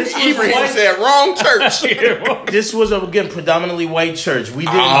that. Ibrahim said wrong church. This was again predominantly white church. We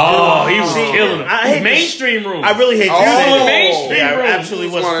didn't. He was killing it. Mainstream room. I really hate to say mainstream room. I absolutely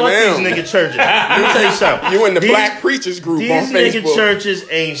was. Fuck these nigga churches. Let me tell you something. You in the black preachers group on Facebook. These nigga churches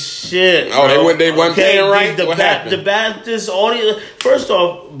ain't shit. Oh, they weren't paying right? What happened? The Baptist audience. First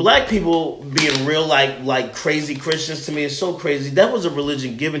off, black people being real like crazy Christians to me is so crazy. That was a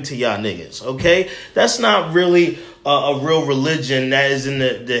religion given to y'all niggas, okay? That's not really a real religion that is in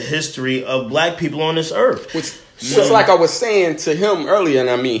the history of black people on this earth. It's like I was saying to him earlier, and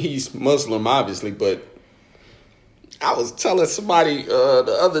I mean, he's Muslim, obviously, but I was telling somebody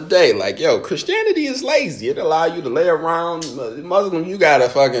the other day, like, yo, Christianity is lazy. It allow you to lay around. Muslim, you gotta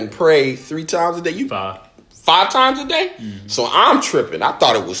fucking pray 3 times a day. 5 times a day? Mm-hmm. So I'm tripping. I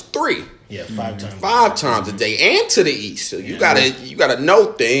thought it was 3. Yeah, 5 times. 5 times a day and to the east. So you gotta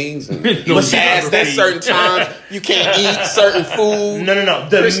know things. And fast at certain times. You can't eat certain food. No.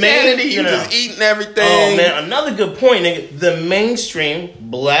 Christianity, you just eating everything. Oh man, another good point, nigga. The mainstream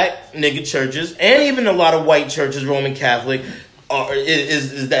black nigga churches and even a lot of white churches, Roman Catholic,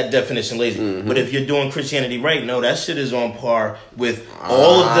 is that definition lazy. But if you're doing Christianity right, no, that shit is on par with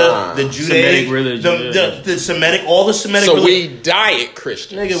all of the Judaic religion, the Semitic, all the Semitic. So we diet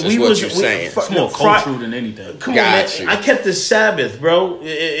Christians. Nigga, we what you're saying. It's more cultural than anything. Come on, man. I kept the Sabbath, bro.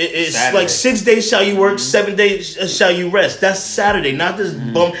 It's Saturday. Like 6 days shall you work, 7 days shall you rest. That's Saturday, not this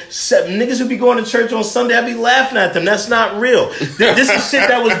bum. Niggas who be going to church on Sunday, I be laughing at them. That's not real. This is shit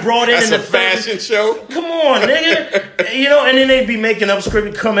that was brought in That's in the fashion show. Come on, nigga. You know, and then they be making up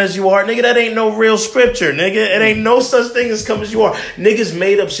scripture, come as you are. Nigga, that ain't no real scripture, nigga. It ain't no such thing as come as you are. Niggas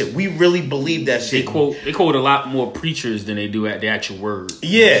made up shit. We really believe that shit. They quote a lot more preachers than they do at the actual word.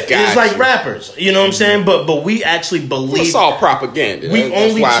 Yeah, it's like rappers. You know what I'm saying? But we actually believe. It's all propaganda.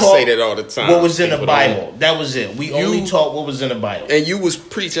 That's why I say that all the time. What was in the Bible. That was it. We only taught what was in the Bible. And you was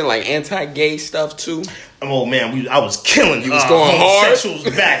preaching like anti-gay stuff too? Oh man, I was killing you. Was going hard? Homosexuals'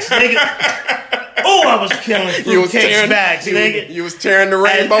 backs, nigga. Oh, I was killing fruitcakes' backs, nigga. You was tearing the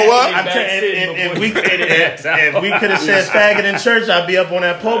rainbow up? If we could have said faggot in church, I'd be up on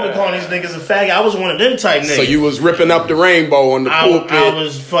that pulpit calling these niggas a faggot. I was one of them type niggas. So you was ripping up the rainbow on the pulpit? I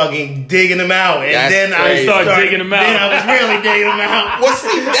was fucking digging them out. And That's then crazy. I started digging them out. Then I was really digging them out. Well,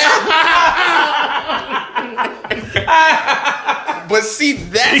 see, that... But see,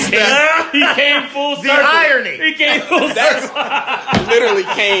 that's he came full circle. The irony. He came full circle. Literally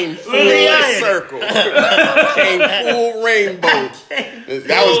came full circle. Came full rainbow.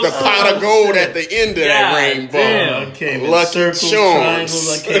 That was the pot of gold at the end of that rainbow. Damn. I came in Lucky circles,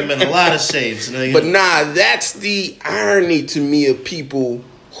 triangles. I came in a lot of shapes. Nigga. But nah, that's the irony to me of people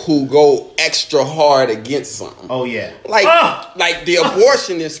who go extra hard against something. Oh yeah. Like the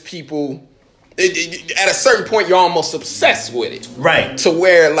abortionist people. At a certain point, you're almost obsessed with it. Right. To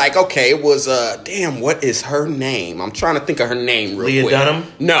where, like, okay, it was, damn, what is her name? I'm trying to think of her name real quick. Leah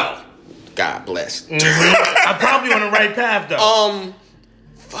Dunham? No. God bless. I'm probably on the right path, though.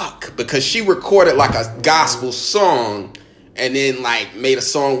 Fuck. Because she recorded, like, a gospel song and then, like, made a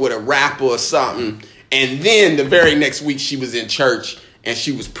song with a rapper or something. And then the very next week, she was in church and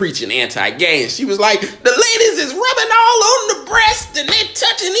she was preaching anti-gay, and she was like, the ladies is rubbing all on the breast, and they're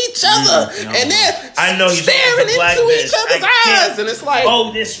touching each other, and they're staring into each other's eyes, and it's like,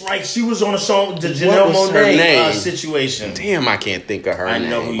 oh, this right. She was on a song with the Janelle Monáe situation. Damn, I can't think of her name.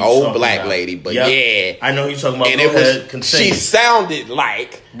 Know who old black lady, but yeah, I know who you're talking about. And it was, she sounded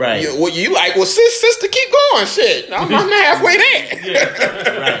like, right. You like, well, sister, keep going, shit. I'm halfway there.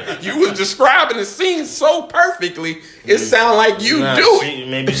 Yeah, right. You was describing the scene so perfectly. It sounded like you do it.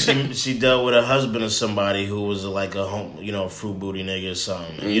 Maybe she dealt with a husband or somebody who was like a fruit booty nigga or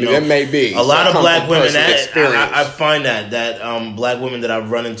something. You know, that may be. A lot of black women. I find that black women that I've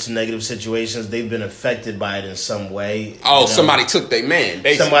run into negative situations, they've been affected by it in some way. Oh, somebody took their man.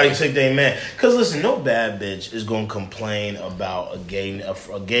 Basically. Somebody took their man. Because listen, no bad bitch is gonna complain about a gay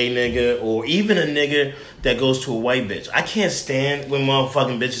nigga or even a nigga that goes to a white bitch. I can't stand when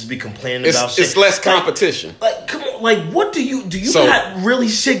motherfucking bitches be complaining about shit. It's less competition. Like, come on, like, what do you got really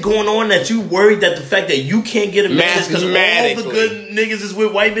shit going on that you worried that the fact that you can't get a man is because all the good niggas is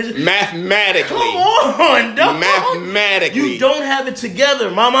with white bitches? Mathematically. Come on, dog. Mathematically. You don't have it together,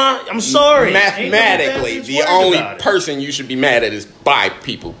 mama. I'm sorry. Mathematically, the only person you should be mad at is bi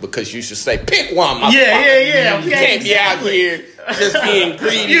people, because you should say, pick one, motherfucker. Yeah. You can't be out here just being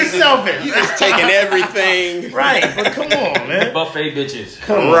greedy. You selfish. You just taking everything. Right, but come on, man. Buffet bitches.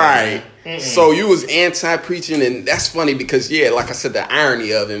 Come on. Right. So you was anti-preaching, and that's funny because, like I said, the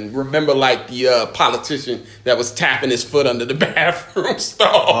irony of it. And remember, like, the politician that was tapping his foot under the bathroom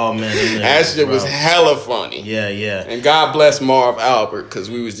stall. Oh, man. That shit was hella funny. Yeah. And God bless Marv Albert, because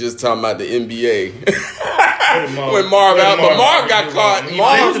we was just talking about the NBA. When Marv got caught. He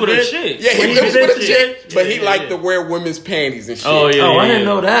was with a chick. Yeah, he was with a chick, but he liked to wear women's panties and shit. Oh, yeah. I didn't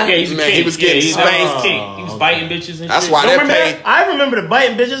know that. Yeah, he was getting spanked. He was biting bitches and That's shit. why they paid. I remember the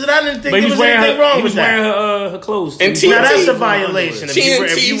biting bitches, and I didn't think But there was anything wrong with that. He was wearing her clothes. And now that's a violation.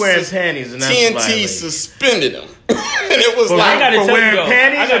 If you wearing panties, and that's a violation. TNT suspended him. And it was I like, gotta for tell wearing you though,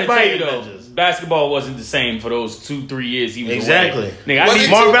 panties I gotta or tell you biting though, bitches? basketball wasn't the same for those 2-3 years he was Exactly. away. Nigga, was it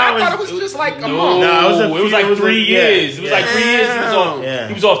Marv I thought it was just like a month. No, it was like 3 years. It was like 3 years.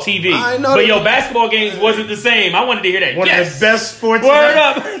 He was off TV. I know but basketball games wasn't the same. I wanted to hear that. One of the best sports. Word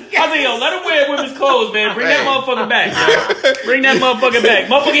up. I was like, let him wear women's clothes, man. Bring that motherfucker back. Bring that motherfucker back.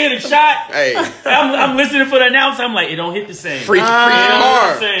 Motherfucker hit a shot. Hey, I'm listening for the announcer. I'm like, it don't hit the same. Freaky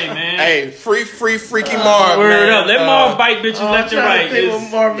Marv. Same, man. Hey, freaky Marv. Word man. up. Let Marv bite bitches left and right.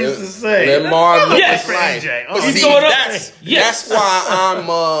 What Marv used to say. Let Marv look Yes. like. Oh, See, that's why I'm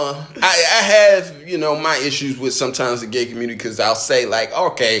I have my issues with sometimes the gay community, because I'll say like,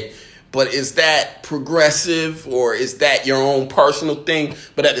 okay, but is that progressive or is that your own personal thing?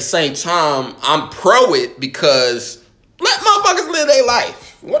 But at the same time, I'm pro it because let motherfuckers live their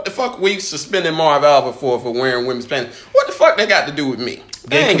life. What the fuck we suspending Marv Albert for wearing women's pants? What the fuck they got to do with me?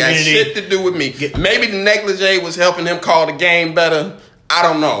 They ain't got shit to do with me. Maybe the negligee was helping him call the game better. I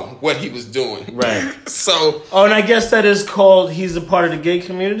don't know what he was doing. Right. So. Oh, and I guess that is called, he's a part of the gay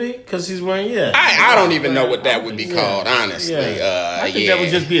community? Because he's wearing, I don't even know what that would be called, honestly. I think that would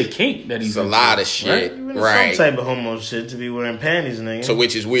just be a kink that he's a lot of shit. Right. Some type of homo shit to be wearing panties, nigga. So,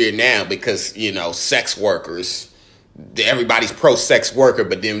 which is weird now because, sex workers, everybody's pro sex worker,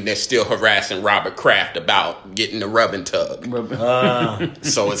 but then they're still harassing Robert Kraft about getting the rubbing tug.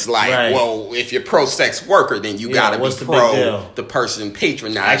 So it's like, well, if you're pro sex worker, then you gotta be pro the person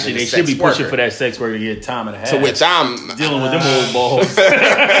patronizing. Actually, they should be pushing for that sex worker to get time and a half. So which I'm dealing with them old balls.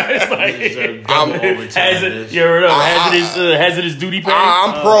 It's like hazardous duty pay.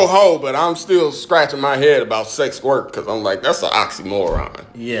 I'm pro ho, but I'm still scratching my head about sex work because I'm like, that's an oxymoron.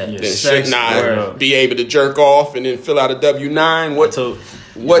 Yeah. Then shouldn't I be able to jerk off and then fill out a W-9?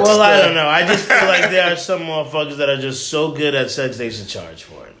 Well, I don't know. I just feel like there are some motherfuckers that are just so good at sex they should charge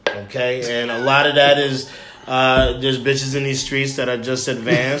for it. Okay? And a lot of that is there's bitches in these streets that are just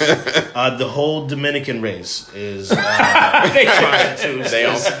advanced. The whole Dominican race is prostitutes. They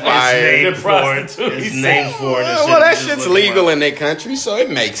on fire. It's named for it. Well, that shit's legal in their country, so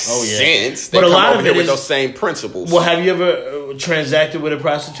it makes sense. They but a come lot over of here it with is, those same principles. Well, have you ever transacted with a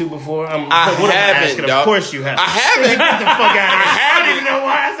prostitute before? I haven't. Of course you have. I haven't. Get the fuck out of here. I don't even know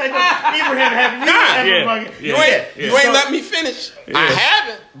why I said that. Ibrahim, have you ever fucking... You ain't let me finish. I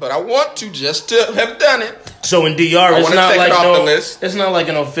haven't, but I want to just to have done it. So in DR, it's not like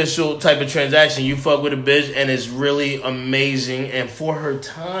an official type of transaction. You fuck with a bitch and it's really amazing, and for her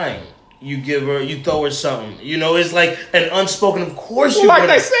time, you throw her something. It's like an unspoken. Of course, you like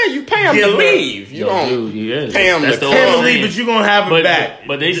they said, you pay them to leave. You don't pay them to leave, but you gonna have her back.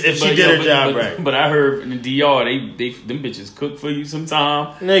 But if she did her job right. But I heard in the DR, them bitches cook for you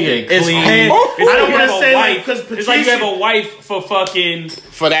sometime. Nigga, it's clean. I don't want to say that because it's like you have a wife for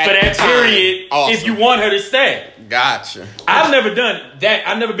that time. Period. Awesome. If you want her to stay. Gotcha. I've never done that.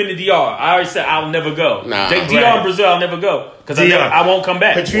 I've never been to DR. I already said I'll never go. DR and Brazil, I'll never go because I won't come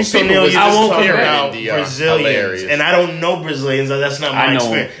back. Patrice O'Neal, I won't come about Brazilians, and I don't know Brazilians. That's not my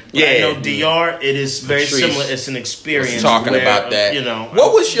experience. But I know DR. It is very similar. It's an experience. Talking about that,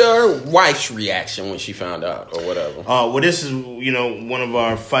 what was your wife's reaction when she found out, or whatever? Well, this is one of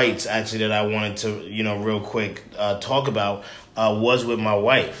our fights actually that I wanted to real quick talk about was with my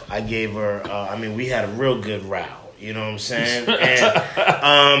wife. I gave her. We had a real good row. You know what I'm saying?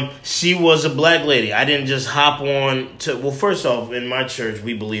 And she was a black lady. I didn't just hop on to... Well, first off, in my church,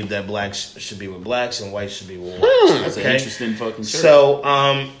 we believe that blacks should be with blacks and whites should be with whites. That's an interesting fucking church. So,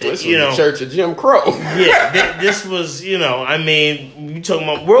 this was the Church of Jim Crow. Yeah, this was, you talking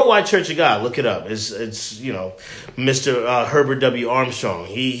about Worldwide Church of God. Look it up. It's Mr. Herbert W. Armstrong.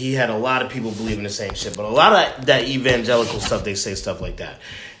 He had a lot of people believing the same shit. But a lot of that evangelical stuff, they say stuff like that.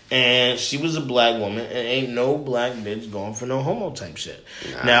 And she was a black woman, and ain't no black bitch going for no homo type shit.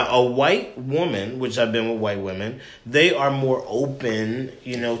 Nah. Now, a white woman, which I've been with white women, they are more open,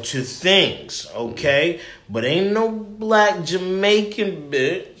 to things, okay? But ain't no black Jamaican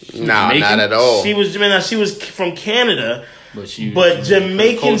bitch. No, not at all. She was from Canada, but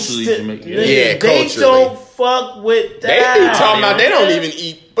Jamaicans, they don't fuck with that. They be talking about they don't even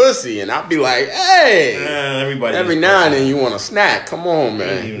eat pussy, and I'll be like, hey, every now and then you want a snack. Come on,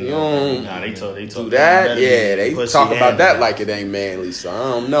 man. They talk do that. Yeah, they talk about that like it ain't manly. So I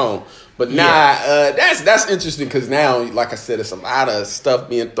don't know. But that's interesting because now, like I said, there's a lot of stuff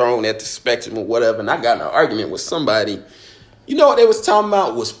being thrown at the spectrum or whatever. And I got in an argument with somebody. What they was talking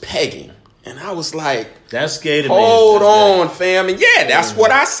about was pegging. And I was like, that's gay to me. Hold on, fam. And that's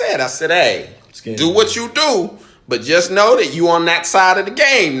what I said. I said, hey, do what you do, but just know that you on that side of the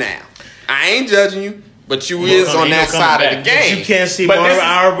game now. I ain't judging you, but you is on that side of the game. But you can't see Marva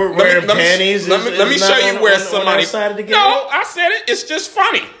Albert wearing panties. Let me show you where somebody... side of the game. No, I said it. It's just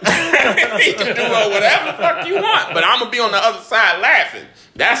funny. You can do whatever the fuck you want, but I'm going to be on the other side laughing.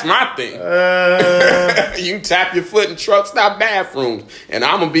 That's my thing. You can tap your foot in truck stop bathrooms, and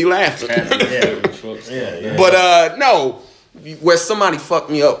I'm gonna be laughing. But no, where somebody fucked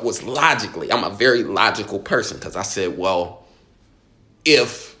me up was logically. I'm a very logical person because I said, well,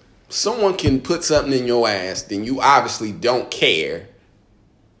 if someone can put something in your ass, then you obviously don't care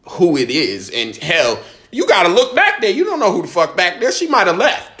who it is, and hell, you gotta look back there. You don't know who the fuck back there. She might have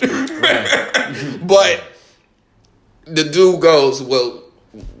left, but the dude goes, well.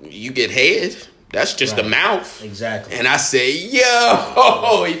 You get head? That's just the mouth. Exactly. And I say,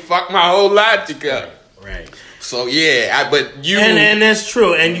 yo, he fucked my whole logic up. Right. So yeah, but you and that's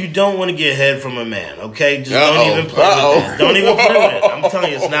true. And you don't want to get head from a man, okay? Just don't even play with it. Don't even play with it. I'm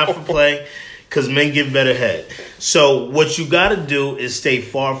telling you, it's not for play. Because men give better head. So what you got to do is stay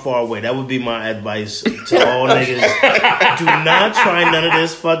far, far away. That would be my advice to all niggas. Do not try none of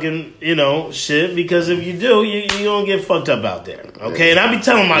this fucking, shit. Because if you do, you don't get fucked up out there. Okay? And I be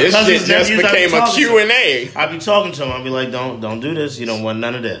telling my cousins, this shit just became a Q&A. I be talking to them. I be like, don't do this. You don't want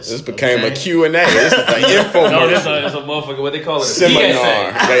none of this. This became a Q&A. This is an infomercial. No, it's a motherfucker. What they call it?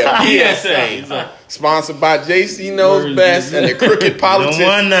 Seminar. PSA. Sponsored by JC Knows Best and the Crooked Politics. Don't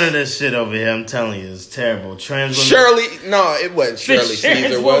want none of this shit over here. I'm telling you, it's terrible. Shirley, no, it wasn't Shirley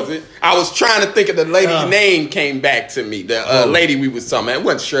Caesar, was it? I was trying to think of the lady's name. Came back to me. The lady we was talking about. It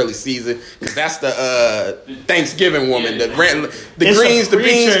wasn't Shirley Caesar because that's the Thanksgiving woman. The greens, the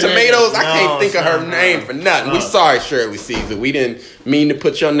beans, tomatoes. I can't think of her name for nothing. We sorry, Shirley Caesar. We didn't mean to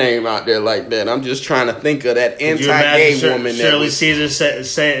put your name out there like that. I'm just trying to think of that anti-gay woman. Shirley Caesar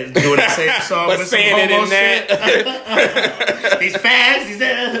doing the same song, but saying it in that. These fags.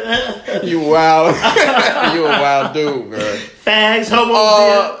 You wild. You a wild dude, girl. Fags,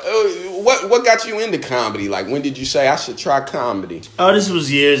 homo. What got you into comedy? Like, when did you say I should try comedy? Oh, this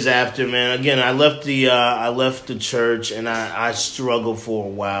was years after, man. Again, I left the church and I struggled for a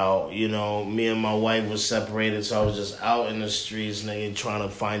while. Me and my wife was separated, so I was just out in the streets, nigga, trying to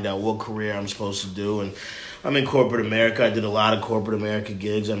find out what career I'm supposed to do. And I'm in corporate America. I did a lot of corporate America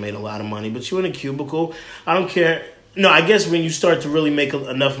gigs. I made a lot of money, but you in a cubicle. I don't care. No, I guess when you start to really make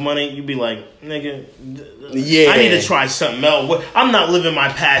enough money, you be like, nigga, I need to try something else. I'm not living my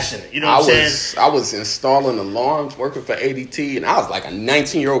passion. You know what I'm saying? I was installing alarms, working for ADT, and I was like a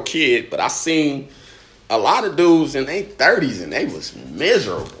 19-year-old kid, but I seen a lot of dudes in their 30s, and they was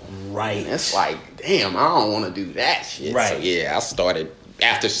miserable. Right. And it's like, damn, I don't want to do that shit. Right. So, yeah, I started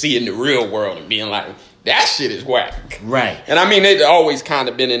after seeing the real world and being like, that shit is whack. Right. And I mean, it always kind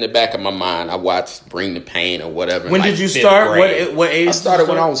of been in the back of my mind. I watched Bring the Pain or whatever. When did you start? What age? I started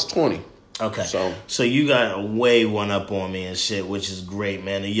when I was 20. Okay. So you got a way one up on me and shit, which is great,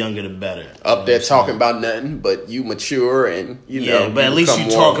 man. The younger the better. Up there talking about nothing, but you mature and you know. Yeah, but at least you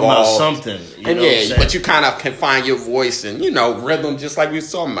talking about something. But you kind of can find your voice and rhythm, just like we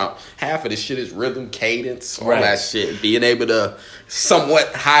was talking about. Half of this shit is rhythm, cadence, all that shit. Being able to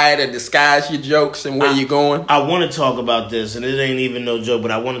somewhat hide and disguise your jokes and where you're going. I want to talk about this, and it ain't even no joke,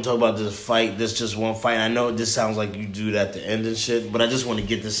 but I want to talk about this fight. This just one fight. I know this sounds like you do that at the end and shit, but I just want to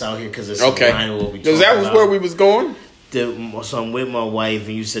get this out here because it's okay. Because that was where we was going. So I'm with my wife,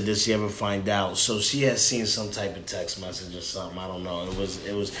 and you said, did she ever find out? So she had seen some type of text message or something. I don't know. It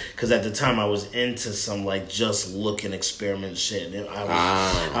was because at the time I was into some like just looking experiment shit.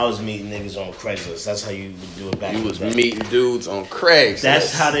 I was meeting niggas on Craigslist. That's how you would do it back. You was meeting dudes on Craigslist.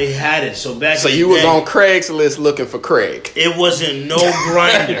 That's how they had it. So you was on Craigslist looking for Craig. It wasn't no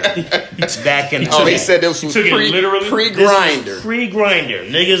grinder back in the day. He said this was pre-grinder. Pre-grinder.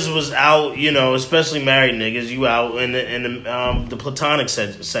 Niggas was out, especially married niggas. You out in the platonic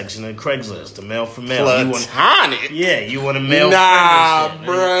section of Craigslist, the male for male. Platonic? You want a male friend? Nah,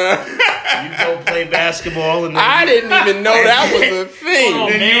 bruh. You go play basketball and I didn't even know that was a thing.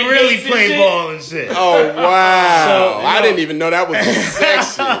 Then you really play ball and shit. Oh wow! I didn't even know that was a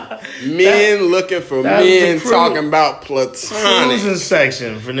section. Men looking for men talking about platonic. Cruising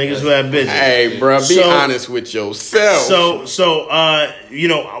section for niggas who have bitches. Hey, bro, be honest with yourself. So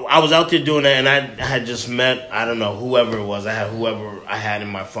I was out there doing that, and I had just met whoever it was. I had whoever I had in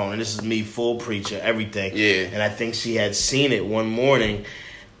my phone, and this is me, full preacher, everything. Yeah. And I think she had seen it one morning.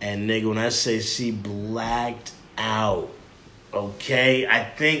 And nigga, when I say she blacked out, okay? I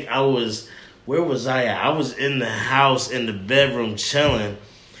think where was I at? I was in the house, in the bedroom, chilling.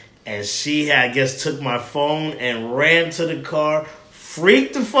 And she, I guess, took my phone and ran to the car,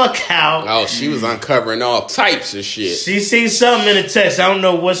 freaked the fuck out. Oh, she was uncovering all types of shit. She seen something in the text. I don't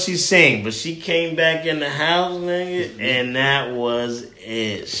know what she seen, but she came back in the house, nigga, and that was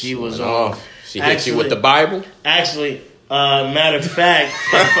it. She was off. She hit you with the Bible? Actually... matter of fact,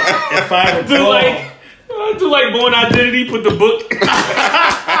 if I recall, do like Born Identity, put the book, put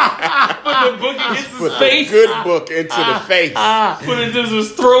the book against his face, the good book into the face, put it into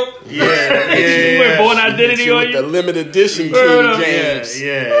his throat. Yeah. Born Identity on you. The limited edition King James.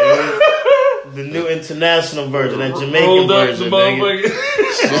 Yeah. The new international version, that Jamaican version.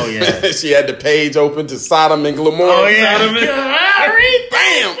 Oh yeah. She had the page open to Sodom and Gomorrah. Oh yeah.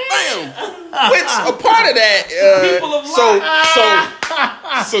 Bam. Which a part of that.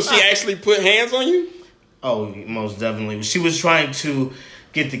 So she actually put hands on you? Oh, most definitely. She was trying to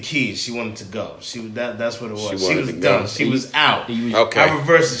get the keys. She wanted to go. That's what it was. She was to done. go. She was out. Okay. I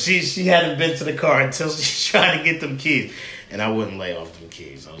reversed it. She hadn't been to the car until she tried to get them keys. And I wouldn't lay off them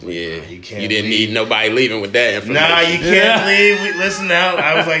keys. I was like, Yeah, nah, you can't. You didn't need nobody leaving with that information. Nah, you can't leave. Listen now.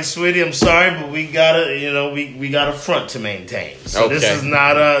 I was like, sweetie, I'm sorry, but we gotta, we got a front to maintain. So this is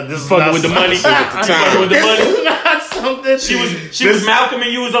not this is fucking not with the money. Fucking with the money. This is not something. She was Malcolm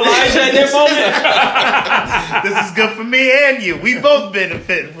and you was Elijah at that moment. This is good for me and you. We both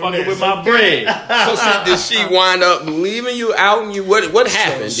benefit from Fucking this. with my bread. So did she wind up leaving you out? And you what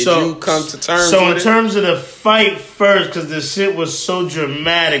happened? Did you come to terms? So with in terms of the fight first, because the shit was so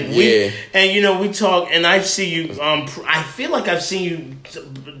dramatic. We talk, and I see you. I feel like I've seen you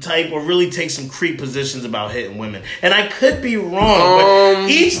type or really take some creep positions about hitting women, and I could be wrong. But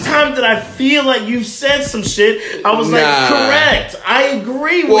each time that I feel like you've said some shit, I was like, correct. I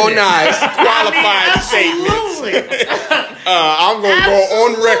agree with it. Well, nah, it's qualified statements. I'm gonna go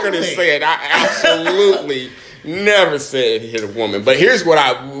on record and say it. I absolutely never said hit a woman. But here's what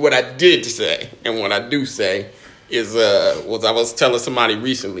I did say, and what I do say is I was telling somebody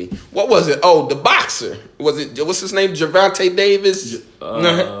recently. What was it? Oh, the boxer. What's his name? Gervonta Davis?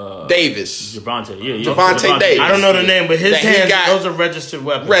 Davis. Gervonta Davis. I don't know the name, but his hands, those are registered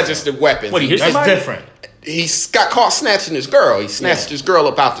weapons. Registered weapons. What, that's different. He got caught snatching his girl. He snatched his girl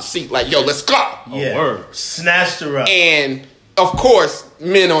up out the seat like, yo, let's go. Yeah. Word. Snatched her up. And, of course,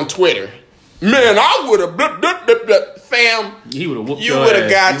 men on Twitter. Man, I would have, fam. He would have whooped you would have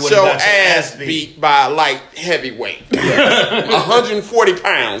got your ass beat by like heavyweight. 140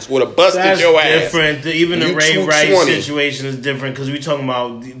 pounds would have busted your ass. Different. Even the Ray Rice situation is different because we talking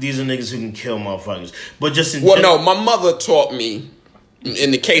about these are niggas who can kill motherfuckers. But just in no, my mother taught me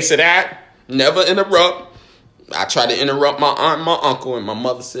in the case of that, never interrupt. I tried to interrupt my aunt and my uncle, and my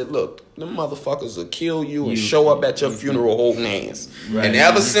mother said, look, them motherfuckers will kill you and show up at your funeral holding hands. Right. And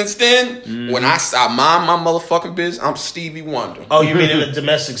ever since then, when I mind my motherfucking business, I'm Stevie Wonder. Oh, you mean in a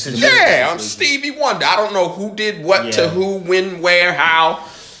domestic situation? Yeah, I'm Stevie Wonder. I don't know who did what to who, when, where, how.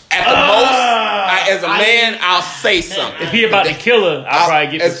 At the most, as a man, I'll say something. If he about to kill her, I'll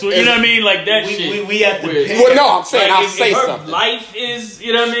probably get the you know what I mean? Like that shit. We at the pair. Well, no, I'm saying like I'll say her something. Life is,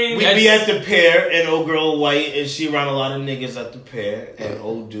 you know what I mean? We be at the pair, and old girl white, and she around a lot of niggas at the pair, and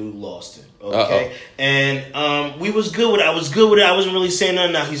old dude lost it. Okay, and we was good with it. I was good with it. I wasn't really saying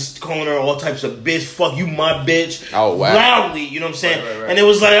nothing. Now he's calling her all types of bitch. Fuck you, my bitch. Oh wow, loudly. You know what I'm saying? Right. And it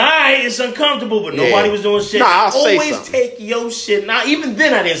was like, all right, it's uncomfortable, but nobody was doing shit. Nah, I'll always say take your shit. Now, even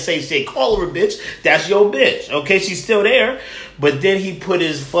then, I didn't say shit. Call her a bitch. That's your bitch. Okay, she's still there. But then he put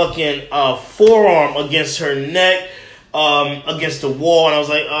his fucking forearm against her neck. Against the wall, and I was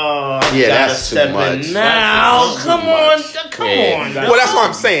like, "Oh, I gotta that's step too much. in now. Come on. Well, that's what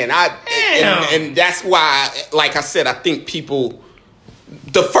I'm saying. And that's why, like I said, I think people,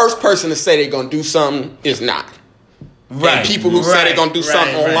 the first person to say they're gonna do something is not. Right. And people who say they're gonna do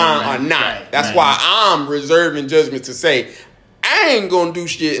something online are not. That's why I'm reserving judgment to say I ain't gonna do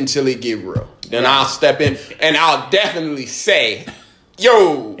shit until it get real. Then I'll step in, and I'll definitely say,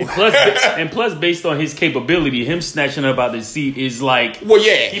 yo. And plus, based on his capability, him snatching her up out the seat is like,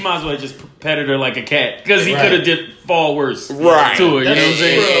 he might as well just petted her like a cat because he could have did far worse to her. You know what I'm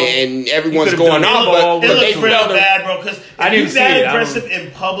saying? And everyone's going off, but they felt bad, bro. Because if you're that aggressive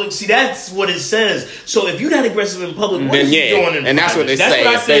in public, see, that's what it says. So if you're that aggressive in public, what is he doing in private? And that's what they say. That's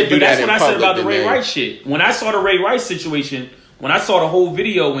what I said. But that's what I said about the Ray Rice shit. When I saw the Ray Rice situation. When I saw the whole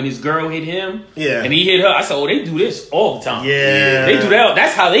video when his girl hit him and he hit her, I said, oh, they do this all the time. Yeah. They do that.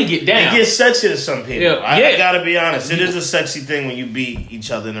 That's how they get down. It gets sexy to some people. I gotta be honest. It is a sexy thing when you beat each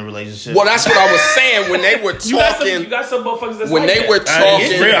other in a relationship. Well, that's what I was saying when they were talking. You got some motherfuckers that's when like they were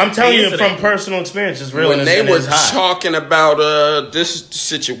talking. I'm telling you from personal experience. It's real. When they were talking about this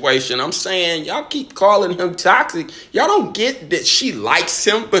situation, I'm saying, y'all keep calling him toxic. Y'all don't get that she likes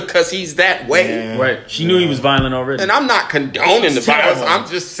him because he's that way. Yeah. Right. She knew he was violent already. And I'm not condoning the violence. I'm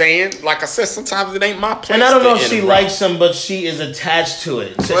just saying, like I said, sometimes it ain't my place. And I don't know if she likes him, but she is attached to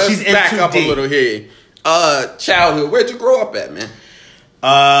it. So she's back up a little here. Childhood. Where'd you grow up at, man?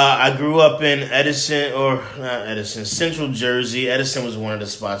 I grew up in Central Jersey. Edison was one of the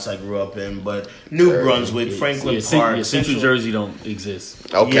spots I grew up in, but New Brunswick, Franklin Park. Central Jersey don't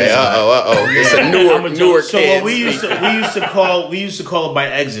exist. Okay, it's a newer So what we used to call it by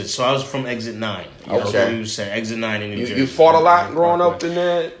exit. So I was from exit 9. Okay, we used to say exit 9 in New Jersey. You fought a lot growing up in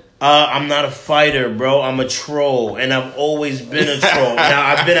that. I'm not a fighter, bro. I'm a troll, and I've always been a troll. Now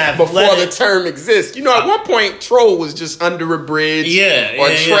I've been athletic. Before the term exists, you know, at one point, troll was just under a bridge, or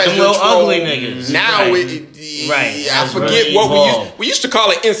treasure little troll. Ugly niggas. Now, I forget what we used to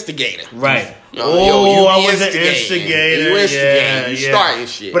call it. Instigator, right? I was an instigator. You instigating. You starting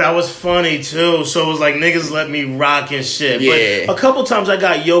shit. But I was funny too, so it was like niggas let me rock and shit. Yeah. But a couple times I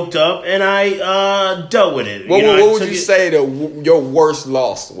got yoked up and I dealt with it. What would you say your worst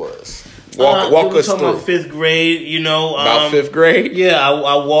loss was? Walk us through. About 5th grade, about 5th grade? Yeah,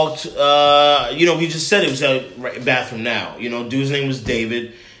 I walked, we just said it was a bathroom now. Dude's name was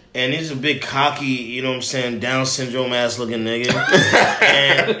David. And he's a big cocky, Down syndrome ass looking nigga.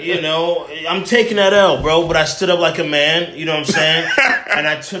 And, I'm taking that L, bro. But I stood up like a man, you know what I'm saying? And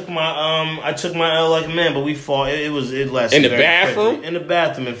I took my L like a man, but we fought. It lasted. In the bathroom? Quickly. In the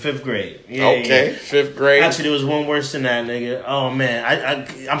bathroom in 5th grade. Yeah, okay, 5th grade. Actually, there was one worse than that, nigga. Oh man,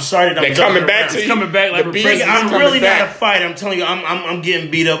 I'm sorry that I'm coming back to you. Coming back like nigga, I'm really not a fighter. I'm telling you, I'm getting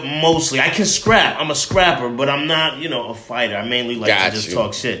beat up mostly. I can scrap. I'm a scrapper, but I'm not, a fighter. I mainly like to just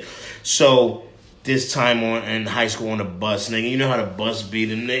talk shit. So this time in high school on the bus, nigga, you know how the bus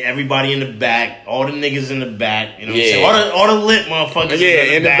be, everybody in the back, all the niggas in the back, you know what I'm saying? All the lit motherfuckers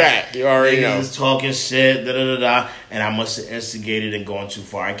in the back. You already niggas know. Is talking shit, and I must have instigated and gone too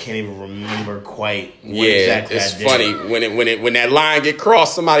far. I can't even remember quite what exactly I did. It's funny when that line get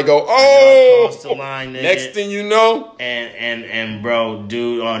crossed, somebody go, oh, crossed the line, nigga. Next thing you know, and bro,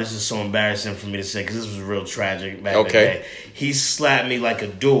 dude, this is so embarrassing for me to say because this was real tragic back in the day. He slapped me like a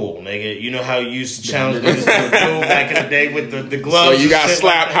duel, nigga. You know how you used to challenge niggas to a duel back in the day with the gloves. So you got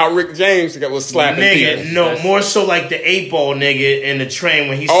slapped how Rick James was slapping people. Nigga, no, more so like the 8-ball nigga in the train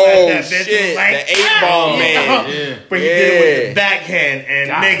when he slapped that bitch. Shit, it was like, the 8-ball man. Yeah. But he did it with the backhand, and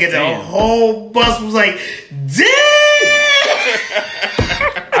the whole bus was like, damn!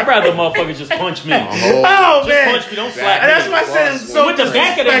 I'd rather motherfuckers just punch me. Oh, man. Punch me, don't slap me. And that's why I said it's so with the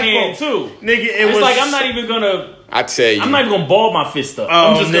back of the hand, too. Nigga, it's like I'm not even gonna... I tell you. I'm not even gonna ball my fist up.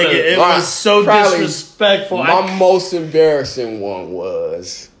 Oh, I'm just nigga, it was so disrespectful. My most embarrassing one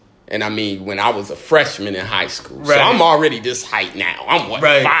was... And I mean, when I was a freshman in high school. Right. So I'm already this height now. I'm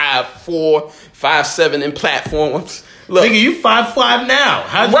 5'4", 5'7" in platforms. Look, nigga, you 5'5" now.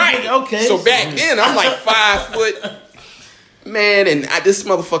 How'd you think? Okay. So back then, I'm like 5 foot. Man, and this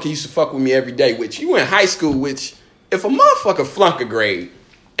motherfucker used to fuck with me every day. Which you in high school, which if a motherfucker flunk a grade,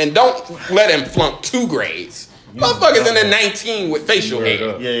 and don't let him flunk 2 grades. Motherfuckers in the 19 with facial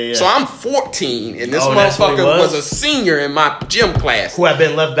hair. Yeah. So I'm 14, and this motherfucker was a senior in my gym class. Who had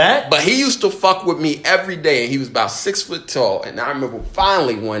been left back? But he used to fuck with me every day, and he was about 6 foot tall. And I remember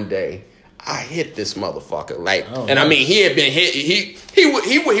finally one day, I hit this motherfucker. I mean, he had been hit. He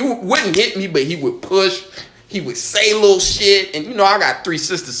wouldn't hit me, but he would push. He would say little shit. And, I got 3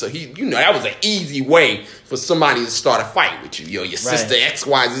 sisters, so that was an easy way for somebody to start a fight with you. Your sister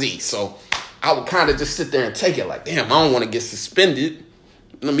XYZ. So I would kind of just sit there and take it like, damn, I don't want to get suspended.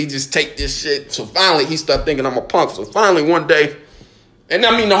 Let me just take this shit. So finally, he started thinking I'm a punk. So finally, one day, and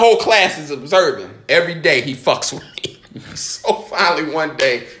I mean, the whole class is observing. Every day, he fucks with me. So finally, one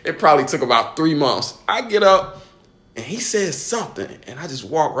day, it probably took about 3 months. I get up, and he says something, and I just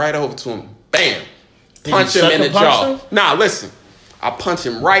walk right over to him. Bam. Punch him in the jaw. Nah, listen. I punch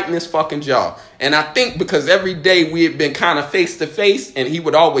him right in his fucking jaw. And I think because every day we had been kind of face to face and he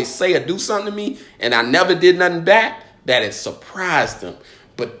would always say or do something to me and I never did nothing back, that it surprised him.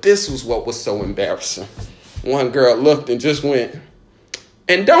 But this was what was so embarrassing. One girl looked and just went,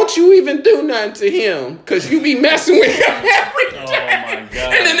 and don't you even do nothing to him because you be messing with him every day. Oh, my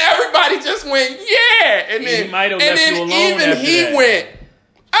God. And then everybody just went, yeah. And then, he might have left you alone even he that. went,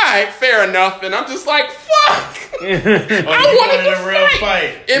 all right, fair enough. And I'm just like, fuck. I wanted a real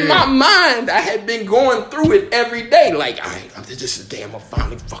fight. In my mind, I had been going through it every day. Like, all right, this is damn, I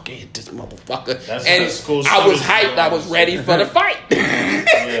finally fucking hit this motherfucker. And I was hyped. I was ready for the fight.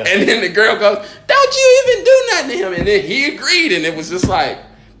 And then the girl goes, don't you even do nothing to him. And then he agreed. And it was just like,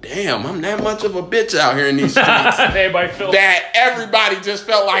 damn, I'm that much of a bitch out here in these streets. Everybody just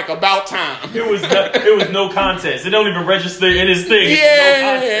felt like about time. It was no contest. It don't even register in his thing.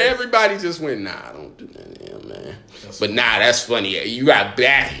 Yeah, everybody just went, nah, don't do that to him, man. But that's funny. You got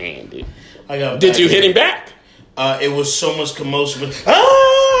backhanded. Did you hit him back? It was so much commotion.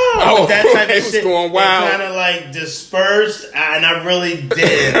 That type of shit going wild. It kind of like dispersed, and I really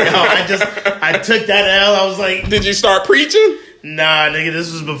did. I took that L. I was like, did you start preaching? Nah, nigga,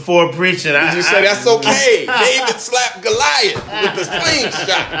 this was before preaching. Did you say that's okay? David slapped Goliath with the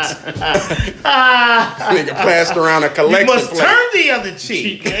slingshot. Nigga passed around a collection plate. You must turn the other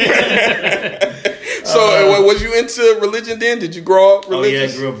cheek. So, was you into religion then? Did you grow up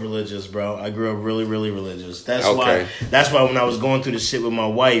religious? Oh, yeah, I grew up religious, bro. I grew up really, really religious. That's why when I was going through the shit with my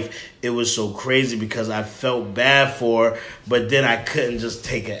wife, it was so crazy because I felt bad for her, but then I couldn't just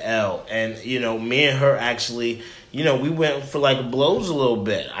take an L. And, me and her actually we went for like blows a little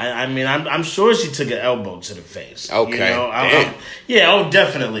bit. I mean, I'm sure she took an elbow to the face. Okay.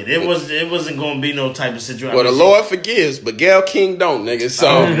 Definitely. It wasn't going to be no type of situation. Well, the Lord forgives, but Gayle King don't, nigga.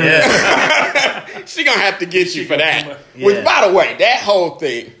 So she gonna have to get you for that. Yeah. Which, by the way, that whole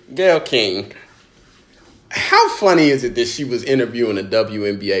thing, Gayle King. How funny is it that she was interviewing a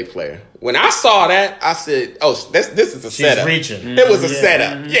WNBA player? When I saw that, I said, "Oh, this is a setup." Reaching. It was a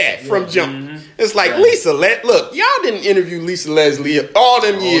setup, from jump. It's like Lisa. Look, y'all didn't interview Lisa Leslie all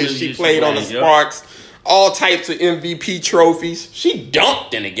them years she played on the Sparks, all types of MVP trophies. She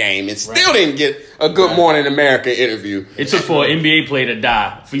dunked in the game and still didn't get a Good Morning America interview. It took for an NBA player to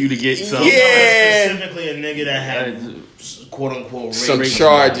die for you to get some. Yeah, specifically a nigga that had quote unquote some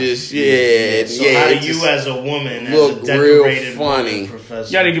charges. So how do you, as a woman, look as a decorated real funny?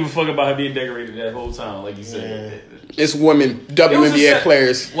 Professor, Y'all didn't give a fuck about her being decorated that whole time, like you said. It's women WNBA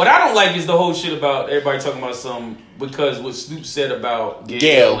players. What I don't like is the whole shit about everybody talking about because what Snoop said about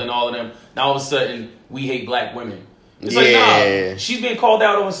Gayle and all of them. Now all of a sudden we hate black women. It's like, nah, she's been called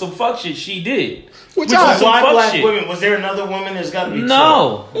out on some fuck shit she did. Which was why black women? Was there another woman that's got to be?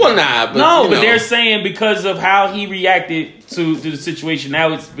 No. Well, nah. But they're saying because of how he reacted to the situation,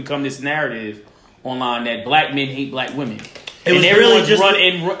 now it's become this narrative online that black men hate black women. And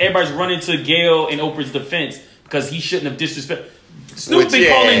everybody's running to Gayle and Oprah's defense because he shouldn't have disrespected. Snoop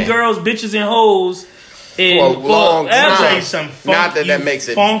been calling girls bitches and hoes. For a long time. Tell you something, not that makes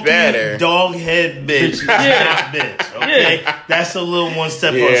it funky better. Dog head bitch, not bitch. Okay, that's a little one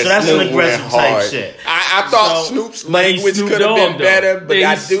step up. So that's Snoop an aggressive type shit. I thought Snoop's language could have been better, but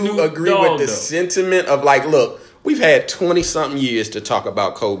I do agree with the sentiment of like, look, we've had 20-something years to talk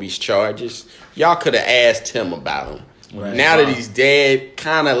about Kobe's charges. Y'all could have asked him about them. Right. Now that he's dead,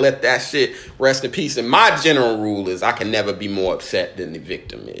 kind of let that shit rest in peace. And my general rule is I can never be more upset than the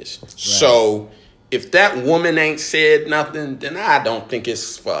victim is. Right. So if that woman ain't said nothing, then I don't think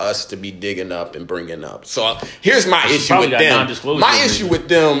it's for us to be digging up and bringing up. So here's my issue with them. My issue with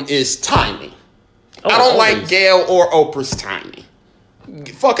them is timing. I don't like Gayle or Oprah's timing.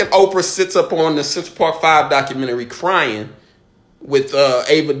 Fucking Oprah sits up on the Central Park 5 documentary crying with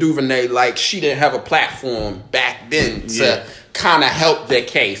Ava DuVernay like she didn't have a platform back then to kind of help their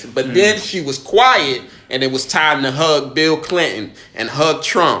case. But then she was quiet and it was time to hug Bill Clinton and hug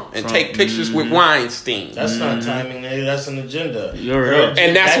Trump and take pictures with Weinstein. That's not timing, nigga. That's an agenda.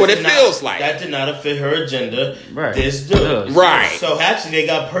 And that's what it feels like. That did not fit her agenda. Right. This dude. Right. So actually, they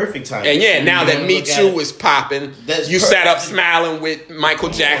got perfect timing. And now that Me Too is popping, you sat up smiling with Michael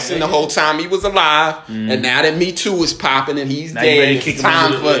Jackson the whole time he was alive. And now that Me Too is popping and he's dead, it's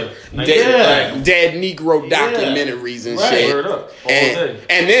time for dead Negro documentaries and shit.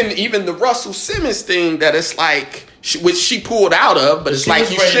 And then even the Russell Simmons thing that it's like, which she pulled out of, but it's like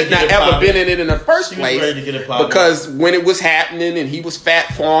you shouldn't have ever been in it in the first place. Because when it was happening and he was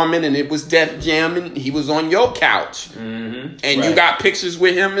fat farming and it was Def Jamming, he was on your couch. And you got pictures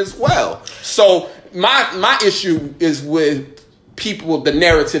with him as well. So my issue is with people, the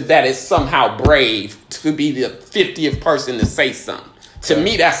narrative that is somehow brave to be the 50th person to say something. To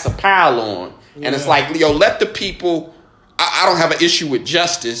me, that's a pile on. And it's like, let the people, I don't have an issue with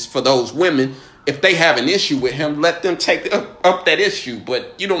justice for those women. If they have an issue with him, let them take up that issue.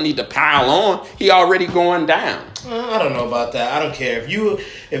 But you don't need to pile on. He already going down. I don't know about that. I don't care. If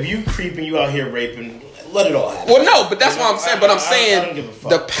you creeping, you out here raping, let it all happen. Well, no, but that's what I'm saying. But I'm saying I don't give a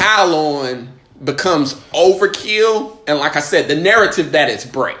fuck. The pile on becomes overkill. And like I said, the narrative that it's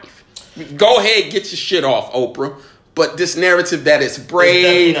brave. Go ahead, get your shit off, Oprah. But this narrative that it's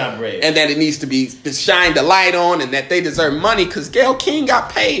brave, not brave and that it needs to be shined a light on and that they deserve money because Gayle King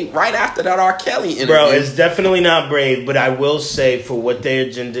got paid right after that R. Kelly interview. Bro, it's definitely not brave, but I will say for what their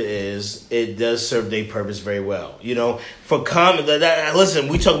agenda is, it does serve their purpose very well. For comment, listen,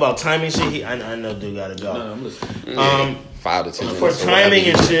 we talk about timing shit. I know dude gotta go. No, I'm listening. 5 to 10 minutes. For timing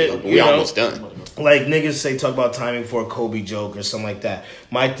and shit, we almost done. Like niggas talk about timing for a Kobe joke or something like that.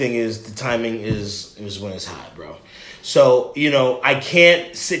 My thing is the timing is when it's hot, bro. So, I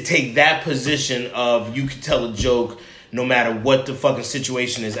can't take that position of you can tell a joke no matter what the fucking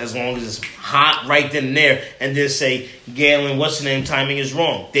situation is, as long as it's hot right then and there, and then say, Gayle and what's the name timing is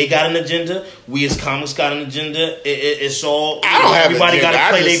wrong. They got an agenda. We as comics got an agenda. It's all, I don't have everybody got to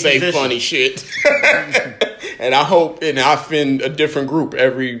play their say position. Funny shit. And I hope, and I offend a different group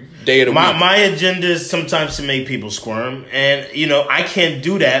every day of the week. My agenda is sometimes to make people squirm. And, I can't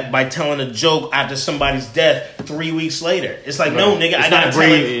do that by telling a joke after somebody's death 3 weeks later. It's like, no, nigga, I got to tell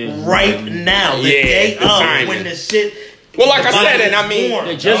it right now. The day of when the shit Well, like I said, and I mean,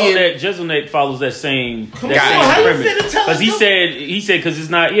 Jezelnik follows that same premise. Because he said, because it's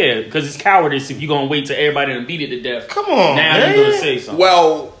not, because it's cowardice if you're gonna wait till everybody to beat it to death. Come on, now man. you're gonna say something.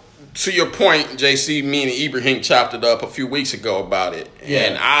 Well, to your point, JC, me and Ibrahim chopped it up a few weeks ago about it,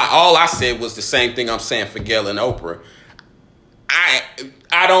 and all I said was the same thing I'm saying for Gayle and Oprah.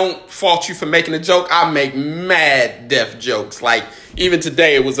 I don't fault you for making a joke. I make mad death jokes. Like even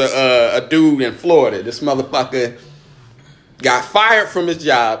today, it was a dude in Florida. This motherfucker got fired from his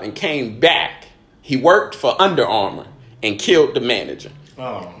job and came back. He worked for Under Armour and killed the manager.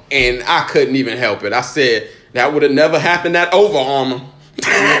 Oh. And I couldn't even help it. I said, that would have never happened at Over Armour.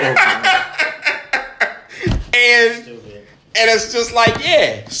 And it's just like,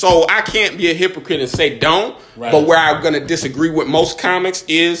 So I can't be a hypocrite and say don't. Right. But where I'm going to disagree with most comics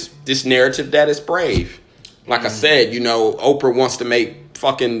is this narrative that is brave. Like I said, Oprah wants to make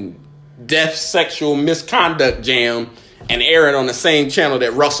fucking death, sexual misconduct jam and air it on the same channel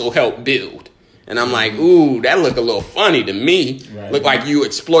that Russell helped build. And I'm like, ooh, that look a little funny to me. Right. Look like you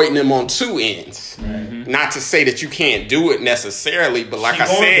exploiting them on two ends. Right. Not to say that you can't do it necessarily, but like I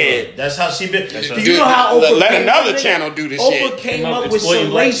said, that's how she been. Do you know how Oprah let another channel do the shit? Oprah came up with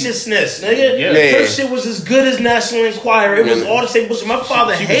salaciousness, nigga. Her shit was as good as National Enquirer. It was all the same bullshit. My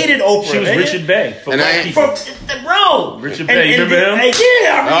father hated Oprah. She was Richard Bay for black people. Bro, Richard Bay, you remember him?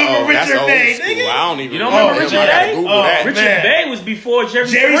 Yeah, I remember Richard Bay. Nigga. I don't even. You don't remember Richard Bay? Richard Bay was before Jerry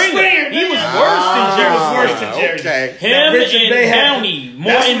Springer. He was worse than Jerry. Okay. Him and Downey,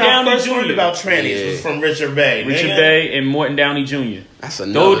 Morton Downey Jr. Learned about trannies was from Richard Bay. Richard Bay and Morton Downey Jr. That's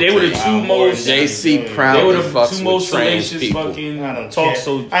another. They were the two most. JC proudly fucks with trans people. I don't talk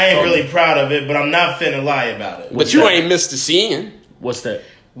so. I ain't really proud of it, but I'm not finna lie about it. But you ain't Mr. Seeing. What's that?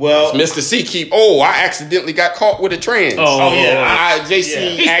 Well, Mr. C I accidentally got caught with a trans.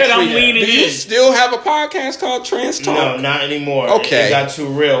 JC, he said I'm leaning in. Do you still have a podcast called Trans Talk? No, not anymore. Okay. It got too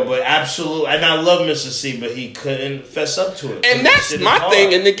real, but absolutely. And I love Mr. C, but he couldn't fess up to it. And that's my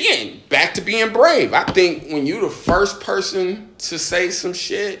thing. And again, back to being brave. I think when you're the first person to say some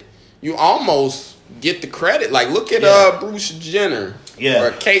shit, you almost get the credit. Like, look at Bruce Jenner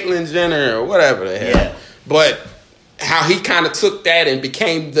or Caitlyn Jenner or whatever the hell. Yeah. But how he kind of took that and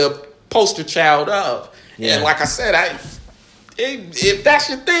became the poster child of. Yeah. And like I said, if that's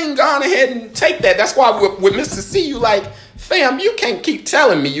your thing, go on ahead and take that. That's why with Mr. C, you like, fam, you can't keep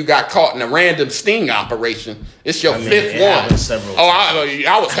telling me you got caught in a random sting operation. It's your fifth one.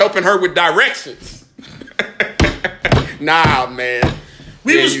 I was helping her with directions. Nah, man.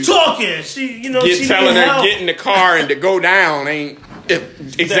 We was talking. She telling her get in the car and to go down ain't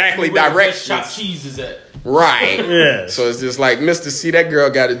exactly directions. Chopped cheese is at. Right. Yeah. So it's just like, Mr. C, that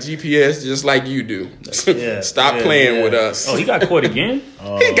girl got a GPS just like you do. Stop playing with us. Oh, he got caught again?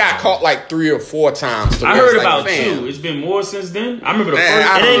 He got caught like 3 or 4 times. I heard about 2. It's been more since then. I remember the first.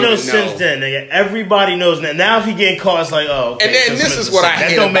 It ain't no since then, nigga. Everybody knows that. Now if he getting caught, it's like, oh, okay. And then this is what I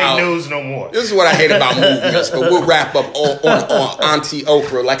hate about. That don't make news no more. This is what I hate about movies. But we'll wrap up on Auntie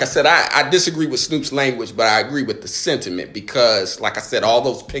Oprah. Like I said, I disagree with Snoop's language, but I agree with the sentiment because, like I said, all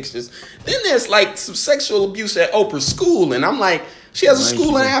those pictures. Then there's like some sexual abuse at Oprah's school, and I'm like, she has a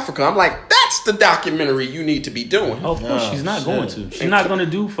school in Africa. I'm like, that's the documentary you need to be doing. Oh, of course, she's not going to. She's not going to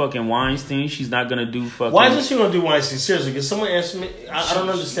do fucking Weinstein. She's not going to do fucking. Why isn't she going to do Weinstein? Seriously, can someone answer me? I don't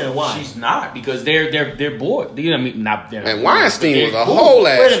understand why. She's not because they're bored. You know what I mean? Not they're. And Weinstein was a whole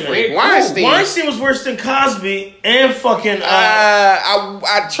ass freak. Weinstein was worse than Cosby and fucking.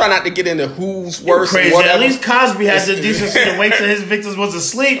 I try not to get into who's worse. Crazy. At least Cosby had the decency to wait till his victims was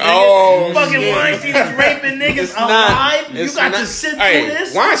asleep. Fucking Weinstein was raping niggas alive. You got to sit through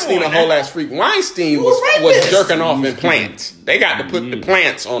this. Weinstein a whole ass freak. Weinstein was jerking off in plants. They got to put the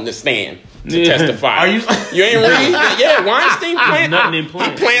plants on the stand to testify. You ain't read? Yeah, Weinstein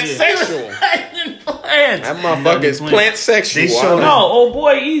plant sexual. That motherfucker is plant sexual. No,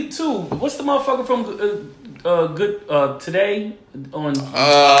 boy, he too. What's the motherfucker from Good Today on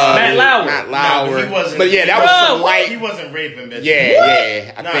Matt Lauer? Matt Lauer. No, he wasn't. But yeah, that was some light. He wasn't raping bitches.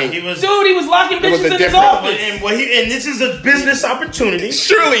 Yeah. I think he was locking bitches in his office. And this is a business opportunity.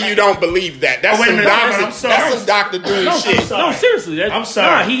 Surely you don't believe that. That's some Dr. Doom shit. No, seriously. I'm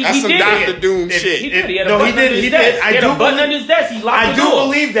sorry. That's some Dr. Doom shit. He did. He had a button under his desk. He locked the door. I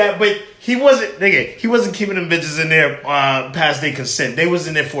do believe that, but he wasn't keeping them bitches in there past their consent. They was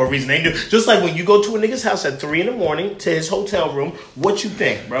in there for a reason. They knew. Just like when you go to a nigga's house at 3 a.m. to his hotel room, what you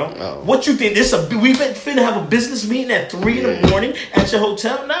think, bro? Oh. What you think? We finna have a business meeting at 3 a.m. at your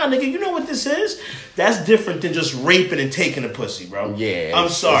hotel? Nah, nigga, you know what this is? That's different than just raping and taking a pussy, bro. Yeah, I'm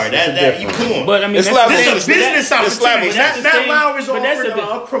sorry. You come on. But I mean, this is a business opportunity. That Lowry's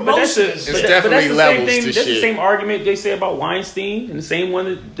offering promotions. It's definitely levels to shit. That's the same argument they say about Weinstein, and the same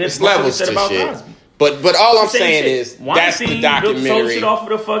one that levels said to about shit. Cosby. But all I'm saying shit. is Weinstein that's the documentary. Sold shit off of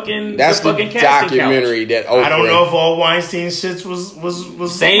the fucking documentary that Oprah. I don't know if all Weinstein shits was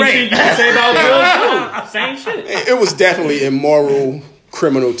same rape. shit you can say about Bill too. Same shit. It was definitely immoral,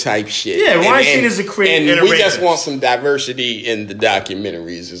 criminal type shit. Yeah, Weinstein is a criminal. And we just want some diversity in the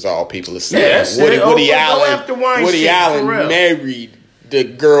documentaries. Is all people are saying. Yeah, Woody Allen married the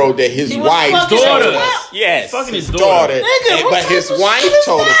girl that his wife's daughter. Yes, fucking his daughter. Nigga, but his wife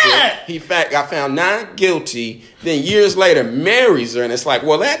told us that? He got found not guilty. Then years later marries her, and it's like,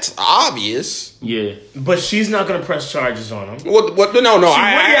 well, that's obvious. Yeah, but she's not gonna press charges on him. What? No.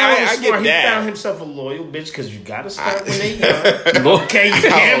 I get he that. He found himself a loyal bitch because you gotta start when they young. Okay, you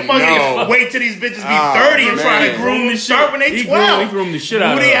can't wait till these bitches be 30 and try to groom them. Start when they 12. He groomed the shit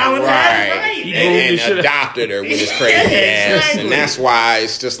out of her. Woody Allen had it right. He and adopted her with his crazy ass, exactly. and that's why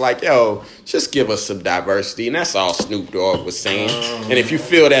it's just like, yo, just give us some diversity, and that's all Snoop Dogg was saying. And if you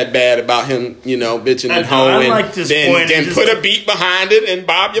feel that bad about him, bitching and hoeing, then put a beat behind it and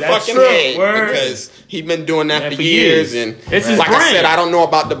bob your fucking head. Because he's been doing that for years. And it's his like brand. I said, I don't know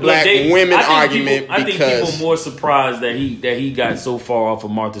about the black women argument. I think people more surprised that he got so far off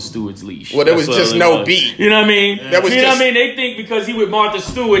of Martha Stewart's leash. Well, there was just no beat. You know what I mean? What I mean? They think because he with Martha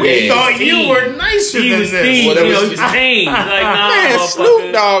Stewart, they thought you were nicer than this. He was tame. Like, man,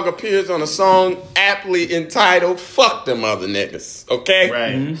 Snoop Dogg appears on a song aptly entitled "Fuck Them Other Niggas." Okay,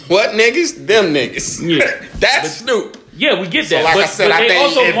 right? Mm-hmm. What niggas? Them niggas. Yeah. That's Snoop. Yeah, we get that. So like I said, I think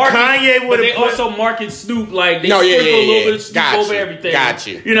they also market Snoop like they sprinkle a little bit of Snoop got over you. everything. Got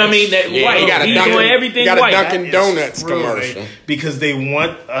you. You know what I mean? That white. He's doing everything got white. A Dunkin' Donuts commercial. Because they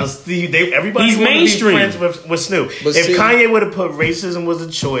want us. Everybody He's mainstream. Be friends with Snoop. But if Kanye would have put "Racism Was a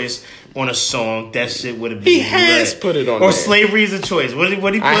Choice" on a song, that shit would have been. He has put it on. Or there. "Slavery Is a Choice." What he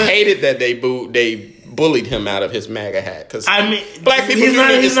put? I hated that they bullied him out of his MAGA hat because black people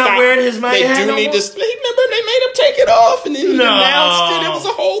he's not wearing his MAGA hat. They do need to. Remember, they made him take it off, and then he denounced it. It was a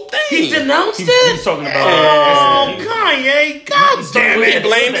whole thing. He denounced it. He's talking about Kanye. God damn it!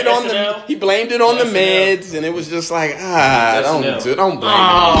 He blamed it on the meds, and it was just like don't blame him.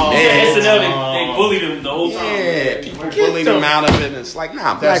 SNL, they bullied him the whole time. Yeah, people bullied him out of it, and it's like,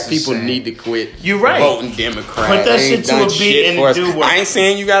 black people need to quit. You're right. Voting Democrat. Put that shit to a beat and do work. I ain't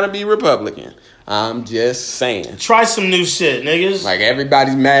saying you got to be Republican. I'm just saying. Try some new shit, niggas. Like,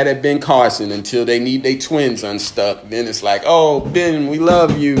 everybody's mad at Ben Carson until they need their twins unstuck. Then it's like, oh, Ben, we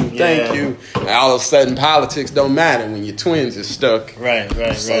love you. Thank you. And all of a sudden, politics don't matter when your twins are stuck. Right.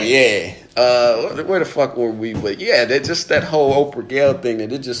 So, yeah. Where the fuck were we? But, yeah, that whole Oprah Gayle thing,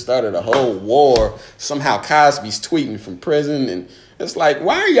 that it just started a whole war. Somehow Cosby's tweeting from prison. And it's like,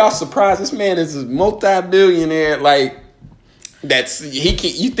 why are y'all surprised? This man is a multi-billionaire, like,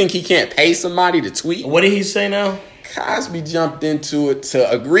 you think he can't pay somebody to tweet? What did he say now? Cosby jumped into it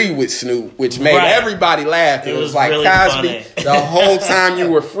to agree with Snoop, which made everybody laugh. It was like, really Cosby, funny. The whole time you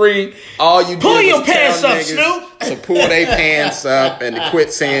were free, all you pull did your was pants tell up, niggas Snoop. to pull their pants up and to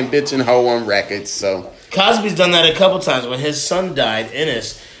quit saying bitch and hoe on records. So Cosby's done that a couple times. When his son died,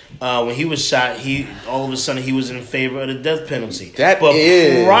 Ennis, when he was shot, all of a sudden he was in favor of the death penalty.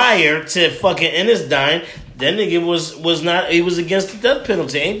 Prior to fucking Ennis dying, that nigga was not. He was against the death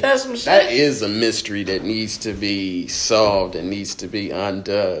penalty. Ain't that some shit? That is a mystery that needs to be solved and needs to be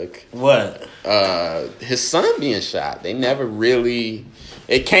undug. What? His son being shot. They never really.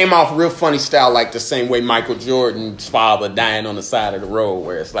 It came off real funny style, like the same way Michael Jordan's father dying on the side of the road,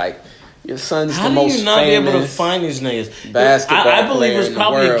 where it's like, your son's the most famous. How do you not be able to find these niggas? Basketball I believe player it's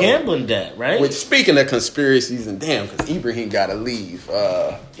probably a gambling debt, right? Which, speaking of conspiracies, and damn, because Ibrahim got to leave.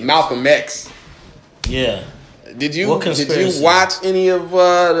 Malcolm X. Yeah. Did you watch any of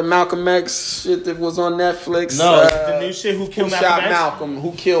the Malcolm X shit that was on Netflix? No, the new shit. Who killed Malcolm X?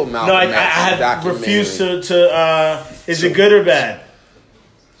 Who killed Malcolm X? No, I have refused to. Is it good or bad?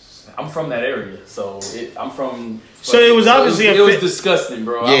 I'm from that area, so I'm from. So it was obviously it was disgusting,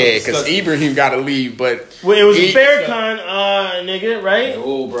 bro. Yeah, because Ibrahim got to leave, but it was a Farrakhan nigga, right?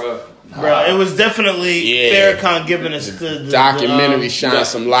 Oh, bro. Bro, it was definitely Farrakhan giving us the documentary shine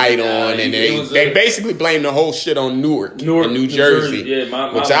some light on, and they basically blamed the whole shit on Newark in New Jersey.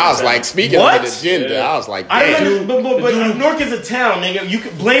 Yeah, which I was like, speaking of the agenda, I was like, damn. But Newark is a town, nigga. You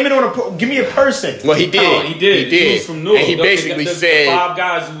can blame it on give me a person. Well, he did. He was from Newark. And he basically said the 5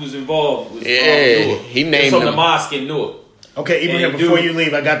 guys who was involved. Was he named from the mosque in Newark. Okay, Ibrahim, before you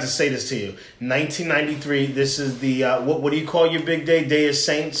leave, I got to say this to you. 1993, this is the, what do you call your big day? Day of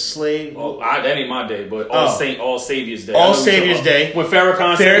Saints, Slave? Oh, that ain't my day, but All Saviors Day. All Saviors Day. When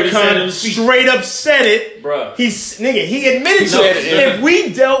Farrakhan straight up said it. Bruh. He admitted to it. If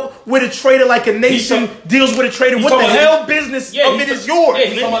we dealt with a traitor like a nation deals with a traitor, what the hell business of it is yours? Yeah,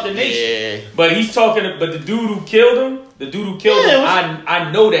 he's talking about the nation. But the dude who killed him,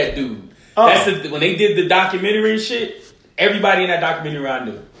 I know that dude. That's when they did the documentary and shit. Everybody in that documentary I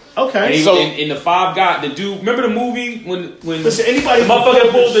knew. Okay. And so in the five guys, the dude, remember the movie when listen, anybody the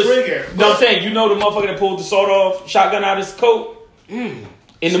motherfucker pulled the trigger? No, I'm saying, the motherfucker that pulled the sawed-off shotgun out of his coat in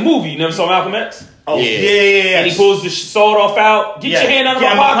the movie. You never saw Malcolm X? Oh yeah. And he pulls the sawed-off out. Get your hand out of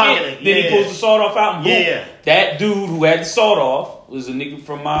my pocket. Then he pulls the sawed-off out and boom. Yeah. That dude who had the sawed-off was a nigga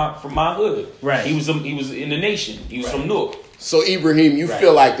from my hood. Right. He was in the nation. He was from Newark. So Ibrahim, you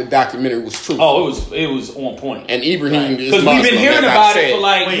feel like the documentary was true? Oh, it was on point. And Ibrahim, because we've been hearing about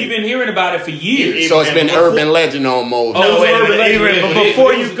it we've been hearing about it for years. So it's been urban legend almost. No, wait a minute. But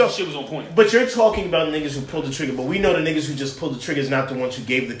before you go, shit was on point. But you're talking about niggas who pulled the trigger. But we know the niggas who just pulled the trigger is not the ones who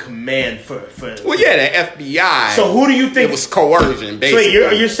gave the command for. Well, yeah, the FBI. So who do you think it was coercion? Basically,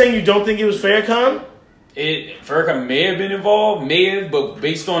 so you're saying you don't think it was Farrakhan? Farrakhan may have been involved, but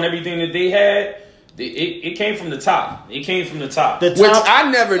based on everything that they had. It came from the top. It came from the top. Which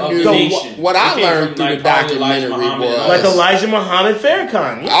I never knew. What I learned through the documentary was... Like Elijah Muhammad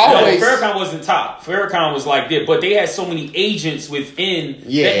Farrakhan. No, Farrakhan wasn't top. Farrakhan was like this. But they had so many agents within...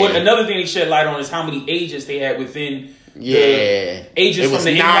 Yeah. Another thing they shed light on is how many agents they had within... Yeah. Agents from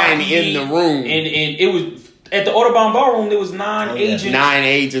the NYPD in the room. And it was... At the Audubon Ballroom, there was 9 agents. 9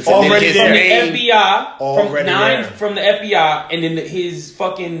 agents. Already from the FBI. From the FBI. And then his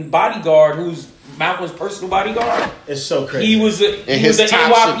fucking bodyguard, who's... Malcolm's personal bodyguard. It's so crazy. He was his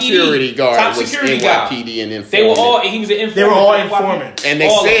top NYPD, security guard top was security NYPD guy. and informant. He was an informant. They were all informants. And they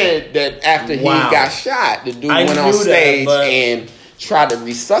said that after he got shot, the dude went on stage and tried to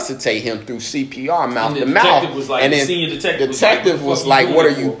resuscitate him through CPR, mouth to mouth. And then the detective was like, "What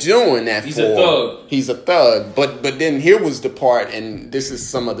are you doing that for?" He's a thug. He's a thug. But then here was the part, and this is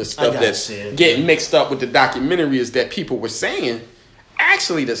some of the stuff that's getting mixed up with the documentary, is that people were saying,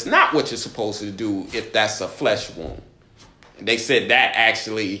 actually, that's not what you're supposed to do if that's a flesh wound. They said that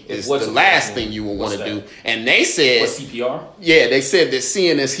actually is the last thing you would want to do. And they said... What's CPR? Yeah, they said that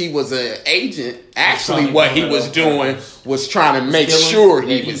seeing as he was an agent, actually what he was doing was trying to make sure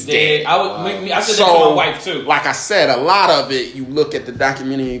he was dead. I said that to my wife, too. Like I said, a lot of it, you look at the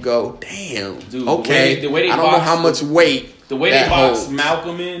documentary and you go, damn, dude, okay, the way they I don't know how much weight the way they boxed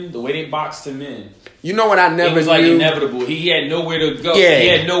Malcolm in, the way they boxed him in. You know what I never knew? It was like inevitable. He had nowhere to go. Yeah, he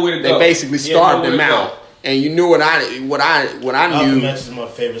had nowhere to go. They basically starved him out. And you knew what I knew. Malcolm X is my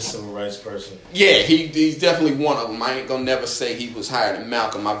favorite civil rights person. Yeah, he's definitely one of them. I ain't gonna never say he was higher than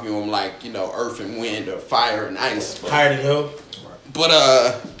Malcolm. I view him like, earth and wind or fire and ice. Higher than who? But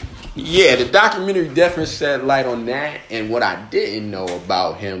yeah, the documentary definitely shed light on that. And what I didn't know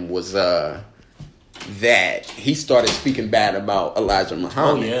about him was that he started speaking bad about Elijah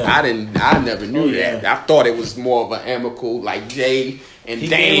Muhammad. Oh, yeah. I never knew that. I thought it was more of an amicable, like Jay and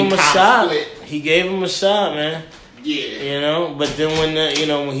Dame conflict. He gave him a shot, man. Yeah. But then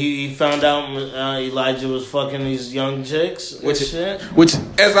when he found out Elijah was fucking these young chicks, which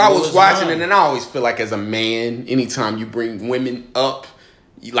as I was watching it, and I always feel like as a man, anytime you bring women up,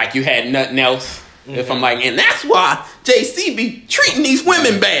 like you had nothing else. Mm-hmm. If I'm like, and that's why JC be treating these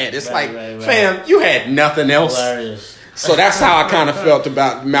women bad. It's fam, you had nothing else. Hilarious. So that's how I kind of felt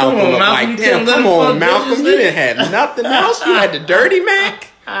about Malcolm. Come on, Malcolm, you didn't have nothing else. You had the dirty Mac.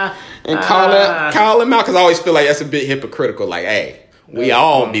 And call him out, because I always feel like that's a bit hypocritical. Like, hey, we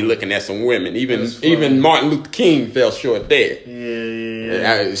all be looking at some women. Even Martin Luther King fell short there.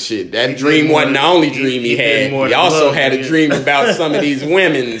 Shit, that dream wasn't the only dream he had. He also had a dream about some of these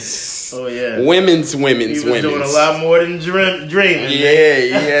women's. Oh yeah, women's. He was doing a lot more than dreaming. Yeah,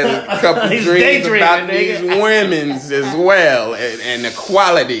 he had a couple dreams about these women's as well, and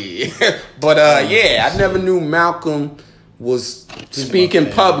equality. But I never knew Malcolm was speaking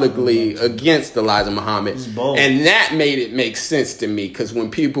publicly against Elijah Muhammad, and that made it make sense to me, because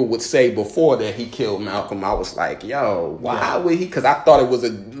when people would say before that he killed Malcolm, I was like, yo, why would he? Because I thought it was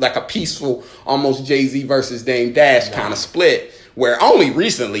like a peaceful, almost Jay-Z versus Dame Dash kind of split, where only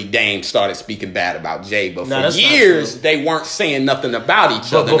recently Dame started speaking bad about Jay, but for years they weren't saying nothing about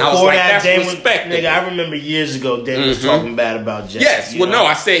each other. And I was like, that's respectable. Nigga, I remember years ago Dame was talking bad about Jay. Yes, no,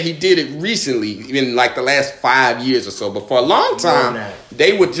 I said he did it recently, in like the last 5 years or so, but for a long time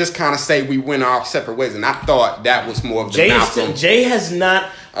they would just kind of say we went our separate ways, and I thought that was more of the Malcolm. Jay has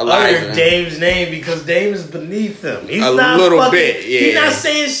not. utter Dame's name because Dame is beneath him. He's a not little bit, yeah. He's not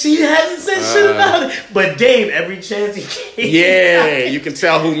saying she hasn't said shit about it. But Dame, every chance he can. Yeah, you can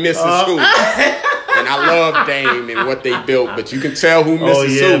tell who misses who. And I love Dame and what they built, but you can tell who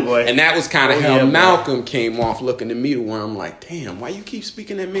misses who. Boy. And that was kind of how Malcolm came off looking to me to where I'm like, damn, why you keep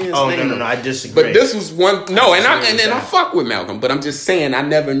speaking that man's name? No, I disagree. But this was one, I fuck with Malcolm, but I'm just saying I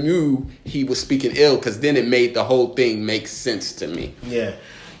never knew he was speaking ill because then it made the whole thing make sense to me. Yeah.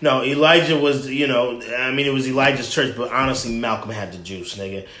 No, Elijah was, it was Elijah's church, but honestly, Malcolm had the juice,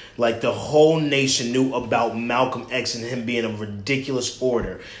 nigga. Like, the whole nation knew about Malcolm X and him being a ridiculous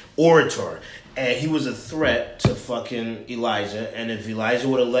orator. And he was a threat to fucking Elijah. And if Elijah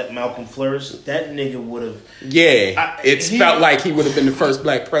would have let Malcolm flourish, that nigga would have... Yeah. It felt like he would have been the first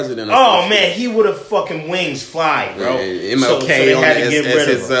black president. Man, he would have fucking wings fly, bro. Yeah, MLK as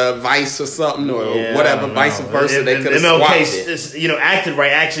his vice or something, or whatever, vice versa. They could have swapped it. Acted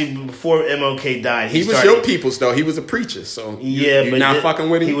right. Actually, before MLK died... He was your people's, though. He was a preacher, so you're not fucking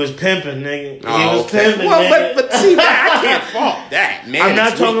with him? He was pimping, nigga. Pimping, nigga. But see, I can't fault that, man. I'm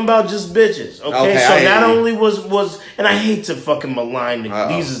not talking about just bitches. Okay, so not only was and I hate to fucking malign nigga.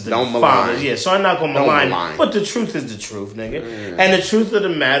 These is the fathers. Yeah, so I'm not gonna malign. But the truth is the truth, nigga. And the truth of the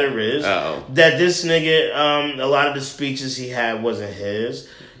matter is that this nigga, a lot of the speeches he had wasn't his.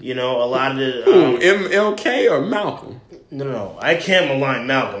 A lot of the MLK or Malcolm? No. I can't malign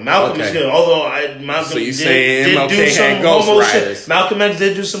Malcolm. Malcolm is good. Although Malcolm did do some homo shit. Malcolm X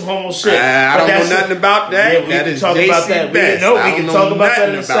did do some homo shit. I don't know nothing about that. Yeah, we can talk about that. We can talk about that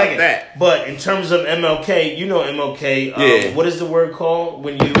in a second. But in terms of MLK, MLK. What is the word called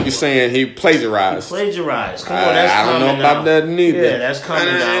when you're saying he plagiarized? Come on, that's I don't know about that neither. Yeah, that's common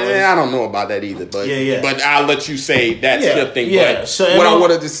knowledge. I don't know about that either. But but I'll let you say that's your thing. But so what I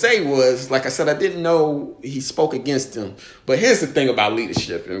wanted to say was, like I said, I didn't know he spoke against him. But here's the thing about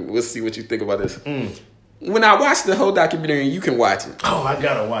leadership, and we'll see what you think about this. When I watched the whole documentary, and you can watch it. Oh, I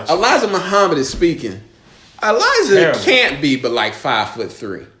gotta watch it. Elijah Muhammad is speaking. Elijah can't be but like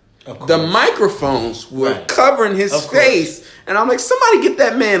 5'3". The microphones were covering his face, and I'm like, somebody get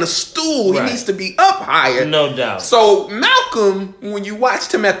that man a stool. He needs to be up higher. No doubt. So Malcolm, when you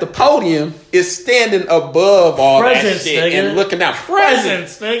watched him at the podium, is standing above all that shit and looking out.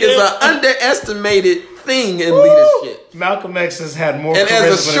 Presence is an underestimated thing in leadership. Malcolm X has had more. And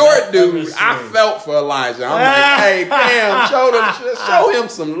as a short dude, I felt for Elijah. I'm like, hey, damn, show him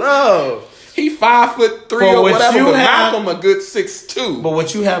some love. He 5'3" or whatever, but Malcolm a good 6'2". But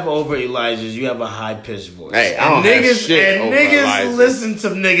what you have over Elijah is you have a high pitched voice. Hey, I don't have shit over Elijah. Listen to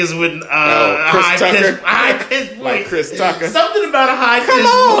niggas with high pitched voice. Like Chris Tucker. Something about a high pitched voice.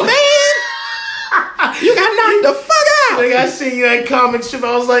 Come on, man. You got knocked the fuck out. Nigga, I seen you at comic strip.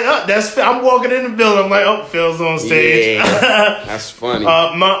 I was like, I'm walking in the building. I'm like, Phil's on stage. Yeah, that's funny.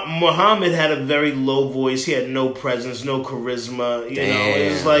 Muhammad had a very low voice. He had no presence, no charisma.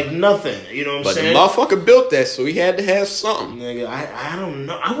 It was like nothing. You know what I'm saying? But the motherfucker built that, so he had to have something. Nigga, I don't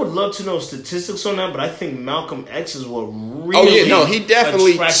know. I would love to know statistics on that, but I think Malcolm X is what really he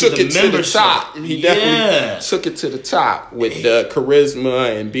definitely took it to the top. He definitely took it to the top with the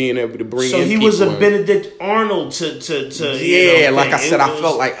charisma and being able to bring in people. So he was a Benedict Arnold to like I said, I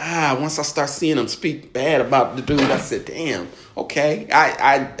felt like once I start seeing him speak bad about the dude, I said, damn, okay.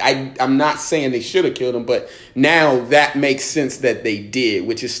 I'm not saying they should have killed him, but now that makes sense that they did,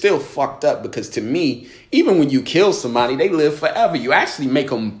 which is still fucked up because to me, even when you kill somebody, they live forever. You actually make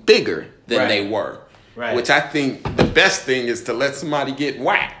them bigger than they were. Right. Which I think the best thing is to let somebody get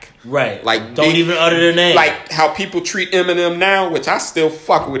whacked. Right. Like don't even utter their name. Like how people treat Eminem now, which I still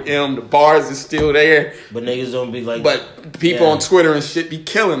fuck with him. The bars is still there. But niggas don't be like. But people on Twitter and shit be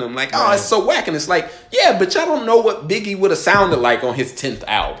killing him. Like, it's so whack. And it's like, but y'all don't know what Biggie would have sounded like on his 10th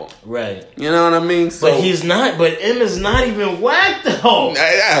album. Right. You know what I mean? So, but he's not. But M is not even whack though.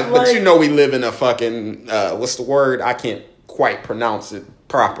 But we live in a fucking what's the word? I can't quite pronounce it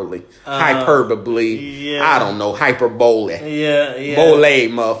properly. Hyperbole. I don't know. Hyperbole. Bole,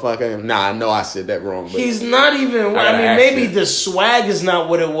 motherfucker. Nah, I know I said that wrong. But he's not even. Maybe the swag is not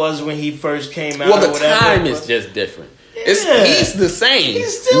what it was when he first came out. Well, the time is just different. He's the same.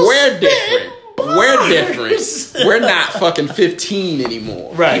 We're different. We're different. We're not fucking 15 anymore.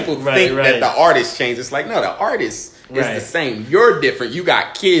 People think that the artist changed. It's like, no, the artist is the same. You're different. You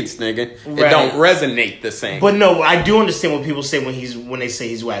got kids, nigga. It don't resonate the same. But no, I do understand what people say when they say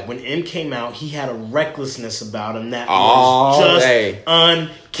he's whack. When M came out, he had a recklessness about him that was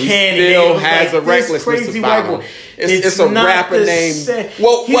just He still has a recklessness about him. It's a rapper named.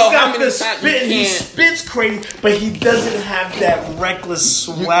 Well, how many times he spits crazy, but he doesn't have that reckless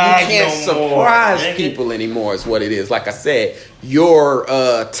swag. You can't surprise people anymore. Is what it is. Like I said, your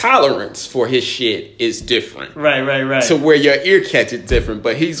tolerance for his shit is different. Right. To where your ear catch is different.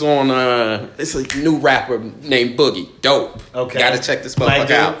 But he's on. It's a new rapper named Boogie. Dope. Okay. Gotta check this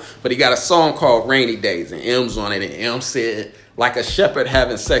motherfucker out. But he got a song called Rainy Days, and M's on it, and M said, like a shepherd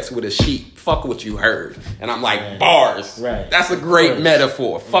having sex with a sheep. Fuck what you heard. And I'm like, bars. Right. That's a great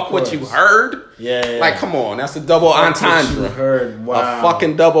metaphor. Fuck what you heard. Yeah. Like, come on. That's a double entendre. What you heard. Wow. A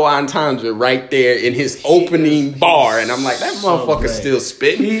fucking double entendre right there in his opening bar. And I'm like, that motherfucker's still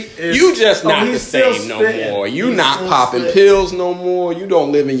spitting. You just not the same no more. You not popping pills no more. You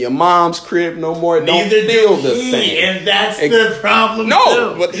don't live in your mom's crib no more. It don't feel the same. And that's the problem,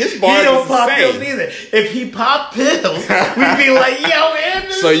 No, but his bars he don't is pop the pills same. either. If he popped pills, we'd be like, yo,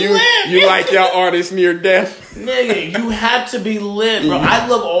 man, So you like your artist near death? Nigga, you have to be lit, bro. I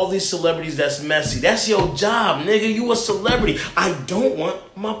love all these celebrities that's messy. That's your job, nigga. You a celebrity. I don't want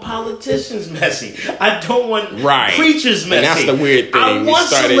my politicians messy. I don't want preachers messy. And that's the weird thing. I want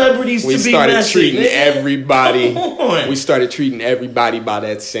celebrities to be messy. Treating everybody. We started treating everybody by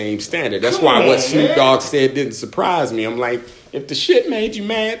that same standard. That's why what Snoop Dogg said didn't surprise me. I'm like, if the shit made you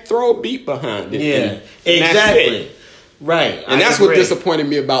mad, throw a beat behind it. Yeah, exactly. Right. And that's what disappointed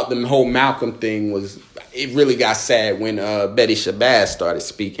me about the whole Malcolm thing was it really got sad when Betty Shabazz started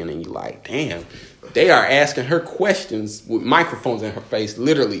speaking, and you're like, damn, they are asking her questions with microphones in her face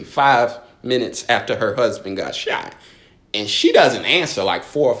literally 5 minutes after her husband got shot. And she doesn't answer like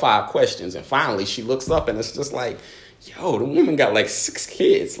 4 or 5 questions. And finally she looks up and it's just like, yo, the woman got like 6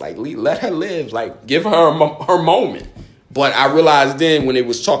 kids. Like, let her live. Like, give her her moment. But I realized then when they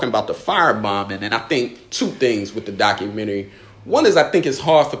was talking about the firebombing, and I think 2 things with the documentary. One is I think it's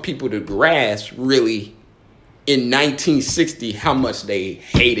hard for people to grasp really in 1960 how much they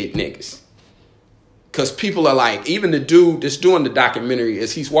hated niggas. Because people are like, even the dude that's doing the documentary,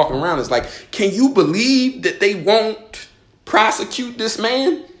 as he's walking around, is like, can you believe that they won't prosecute this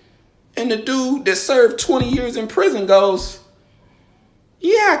man? And the dude that served 20 years in prison goes,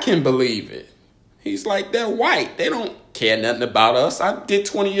 yeah, I can believe it. He's like, they're white. They don't care nothing about us. I did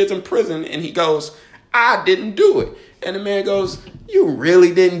 20 years in prison. And he goes, I didn't do it. And the man goes, you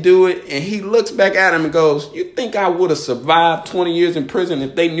really didn't do it? And he looks back at him and goes, you think I would have survived 20 years in prison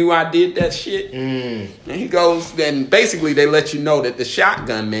if they knew I did that shit? And he goes, then basically they let you know that the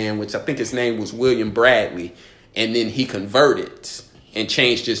shotgun man, which I think his name was William Bradley, and then he converted and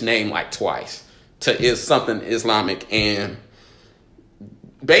changed his name like twice to something Islamic, and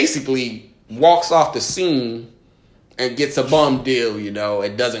basically walks off the scene and gets a bum deal, you know.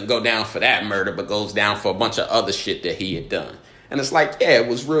 It doesn't go down for that murder, but goes down for a bunch of other shit that he had done. And it's like, yeah, it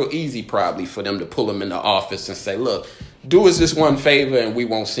was real easy probably for them to pull him in the office and say, look, do us this one favor and we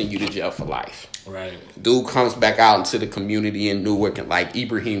won't send you to jail for life. Right. Dude comes back out into the community in Newark, and like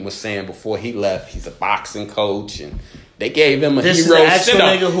Ibrahim was saying before he left, he's a boxing coach, and they gave him a hero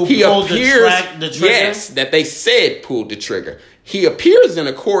sit-up. He appears, the trigger? Yes, that they said pulled the trigger. He appears in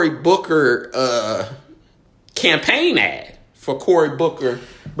a Cory Booker campaign ad for Cory Booker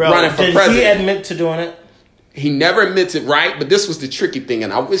running for president. Did he admit to doing it? He never admits it, right? But this was the tricky thing,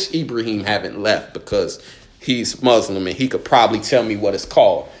 and I wish Ibrahim hadn't left because he's Muslim and he could probably tell me what it's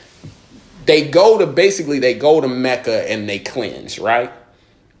called. They go to Mecca and they cleanse, right?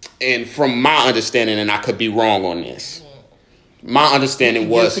 And from my understanding, and I could be wrong on this, my understanding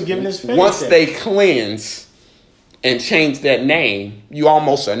was once they cleanse and change that name, you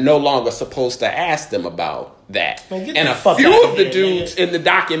almost are no longer supposed to ask them about that. Man, and a few of the dudes in the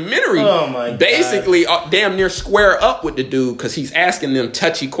documentary basically damn near square up with the dude because he's asking them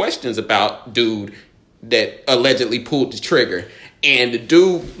touchy questions about dude that allegedly pulled the trigger. And the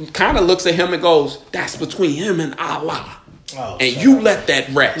dude kind of looks at him and goes, that's between him and Allah. You let that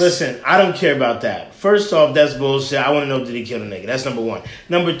rest. Listen, I don't care about that. First off, that's bullshit. I want to know, did he kill the nigga? That's number one.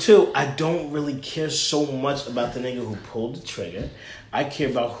 Number two, I don't really care so much about the nigga who pulled the trigger. I care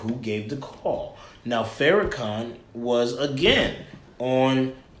about who gave the call. Now, Farrakhan was, again,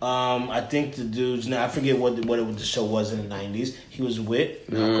 on, I think the dude's, now I forget what the show was in the 90s. He was with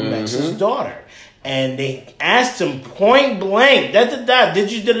Malcolm X's daughter. And they asked him point blank,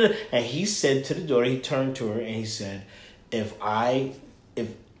 did you do it? And he said to the daughter, he turned to her and he said, if I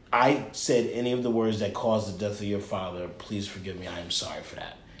said any of the words that caused the death of your father, please forgive me. I am sorry for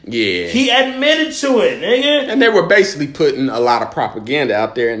that. Yeah. He admitted to it, nigga. And they were basically putting a lot of propaganda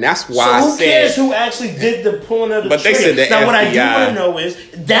out there, and that's why who cares who actually did the pulling of the trigger? They said the now, FBI, what I do want to know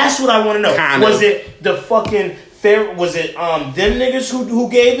is, that's what I want to know. Was it the fucking Was it them niggas who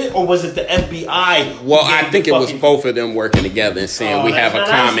gave it, or was it the FBI? Well, I think it was both of them working together and saying we have a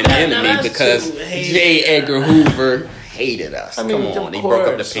common enemy because J. Edgar Hoover hated us. Come on, he broke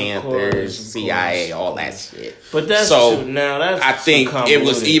up the Panthers, CIA, all that shit. But that's so true. Now that's I think it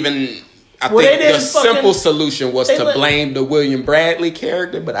was even. I think the simple solution was to blame the William Bradley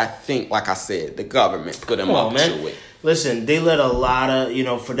character, but I think, like I said, the government put him up to it. Listen, they let a lot of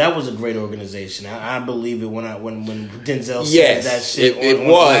that was a great organization. I believe it when Denzel said that shit. It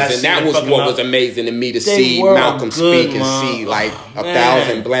was, and that was what was amazing to me to see Malcolm speak and see like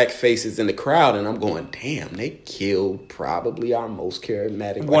 1,000 black faces in the crowd, and I'm going, damn, they killed probably our most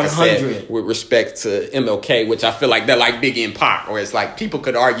charismatic. Like 100 I said, with respect to MLK, which I feel like they're like Biggie and Pac, or it's like people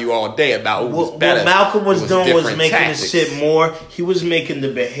could argue all day about who was better. What Malcolm was doing was making the shit more. He was making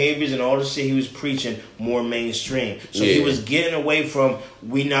the behaviors and all the shit he was preaching more mainstream. So he was getting away from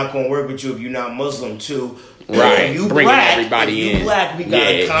we not gonna work with you if you're not Muslim to you bringing black, everybody in. Black, we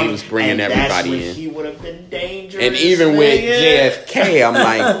got he was bringing everybody in. He would have been dangerous. And even with JFK, I'm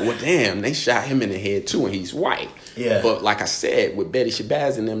like, well, damn, they shot him in the head too, and he's white. Yeah. But like I said, with Betty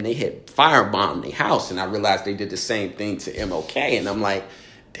Shabazz and them, they had firebombed their house, and I realized they did the same thing to MLK, and I'm like,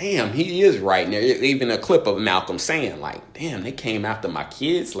 damn, he is right. And there's even a clip of Malcolm saying, like, damn, they came after my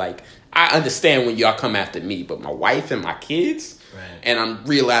kids. Like, I understand when y'all come after me, but my wife and my kids. Right. And I'm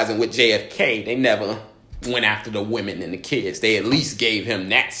realizing with JFK, they never went after the women and the kids. They at least gave him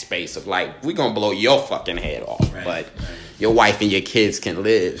that space of like, we're going to blow your fucking head off. Right. But your wife and your kids can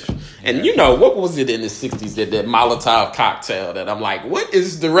live. And you know, what was it in the 60s that Molotov cocktail that I'm like, what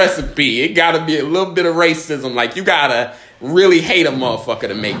is the recipe? It got to be a little bit of racism. Like, you got to really hate a motherfucker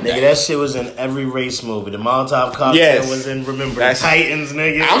to make that. Nigga, that shit was in every race movie. The Molotov cocktail was in, remember, Titans,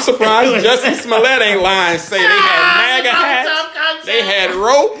 nigga. I'm surprised Justin Smollett ain't lying. Say they had MAGA hats, they had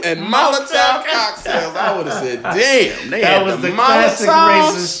rope and Molotov cocktails. I would have said, damn, they had the classic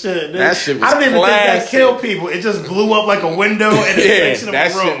racist shit. That shit was I don't even think that classic. killed people. It just blew up like a window and a section of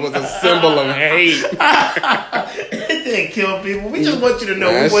that a room. shit was a symbol of hate. It didn't kill people. We just want you to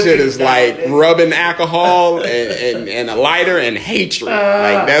know. That shit is like rubbing alcohol and a lighter and hatred.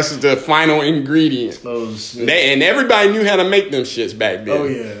 Like, that's the final ingredient. Oh, shit. And everybody knew how to make them shits back then. Oh,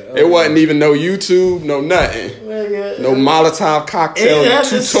 yeah. It wasn't even no YouTube, no nothing. No Molotov cocktail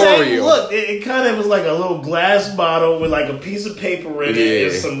tutorial. Look, it kind of was like a little glass bottle with like a piece of paper in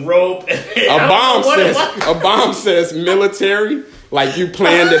it and some rope. A bomb says military. Like, you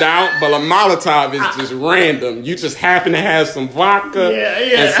planned it out, but a Molotov is just random. You just happen to have some vodka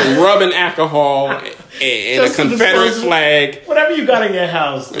and some rubbing alcohol and a Confederate flag. Whatever you got in your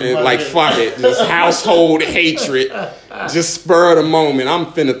house. Like, fuck it. Just household hatred. Just spur of the moment. I'm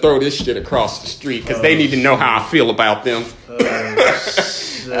finna throw this shit across the street because they need to know how I feel about them.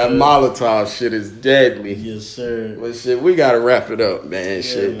 That Molotov shit is deadly. Yes, sir. But shit, we gotta wrap it up, man. Yeah,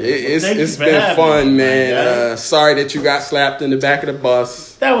 shit, man. It's been fun, man. Sorry that you got slapped in the back of the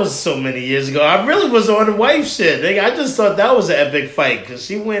bus. That was so many years ago. I really was on the wife shit. Nigga. I just thought that was an epic fight because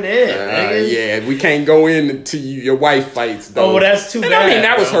she went in. Yeah, we can't go into your wife fights though. Oh, that's too bad. I mean,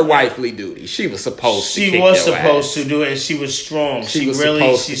 that was her wifely duty. She was supposed to. She was supposed to do it, and she was strong. She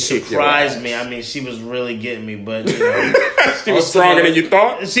surprised me. I mean, she was really getting me, but you know, she was stronger than you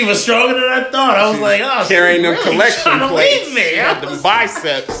thought. She was stronger than I thought. I was like, oh, carrying them really collection plates. Leave me. She had them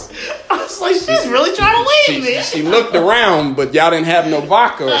biceps. I was like, she's really trying to leave me. She looked around, but y'all didn't have no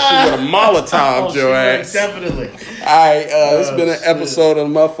vodka. She would have Molotov your ass. Definitely. All right, it's been an episode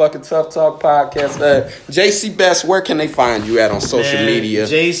of the motherfucking Tough Talk podcast. JC Best, where can they find you at on social media?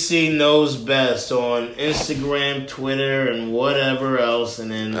 JC Knows Best on Instagram, Twitter, and whatever else, and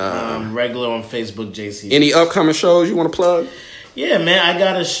then regular on Facebook, JC. Any upcoming shows you want to plug? Yeah, man, I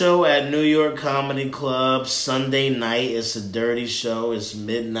got a show at New York Comedy Club Sunday night. It's a dirty show. It's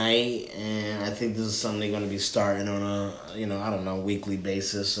midnight, and I think this is something they're going to be starting on a, weekly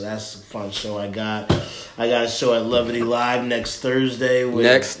basis. So that's a fun show I got. I got a show at Levity Live next Thursday.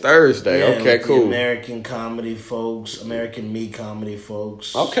 Okay, cool. American Me comedy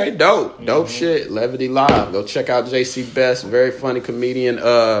folks. Okay, dope. Dope shit. Levity Live. Go check out JC Best. Very funny comedian.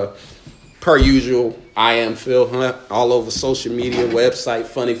 Per usual, I am Phil Hunt, all over social media, website,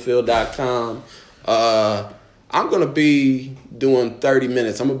 funnyphil.com. I'm going to be doing 30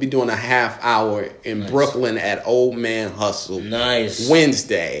 minutes. I'm going to be doing a half hour in Brooklyn at Old Man Hustle. Nice.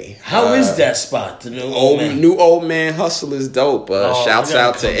 Wednesday. How is that spot? The new Old Man Hustle is dope. Shouts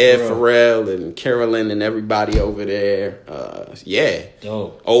out to Ed Farrell and Carolyn and everybody over there.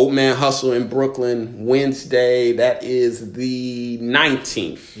 Dope. Old Man Hustle in Brooklyn, Wednesday. That is the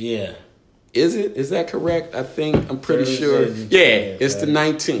 19th. Yeah. Is it? Is that correct? I'm pretty sure. Yeah, it's the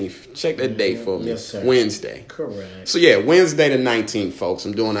 19th. Check that date for me. Yes, sir. Wednesday. Correct. So yeah, Wednesday the 19th, folks.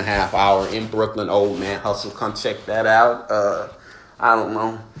 I'm doing a half hour in Brooklyn. Old Man Hustle. Come check that out. I don't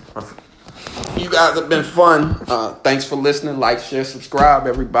know. You guys have been fun. Thanks for listening. Like, share, subscribe,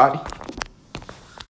 everybody.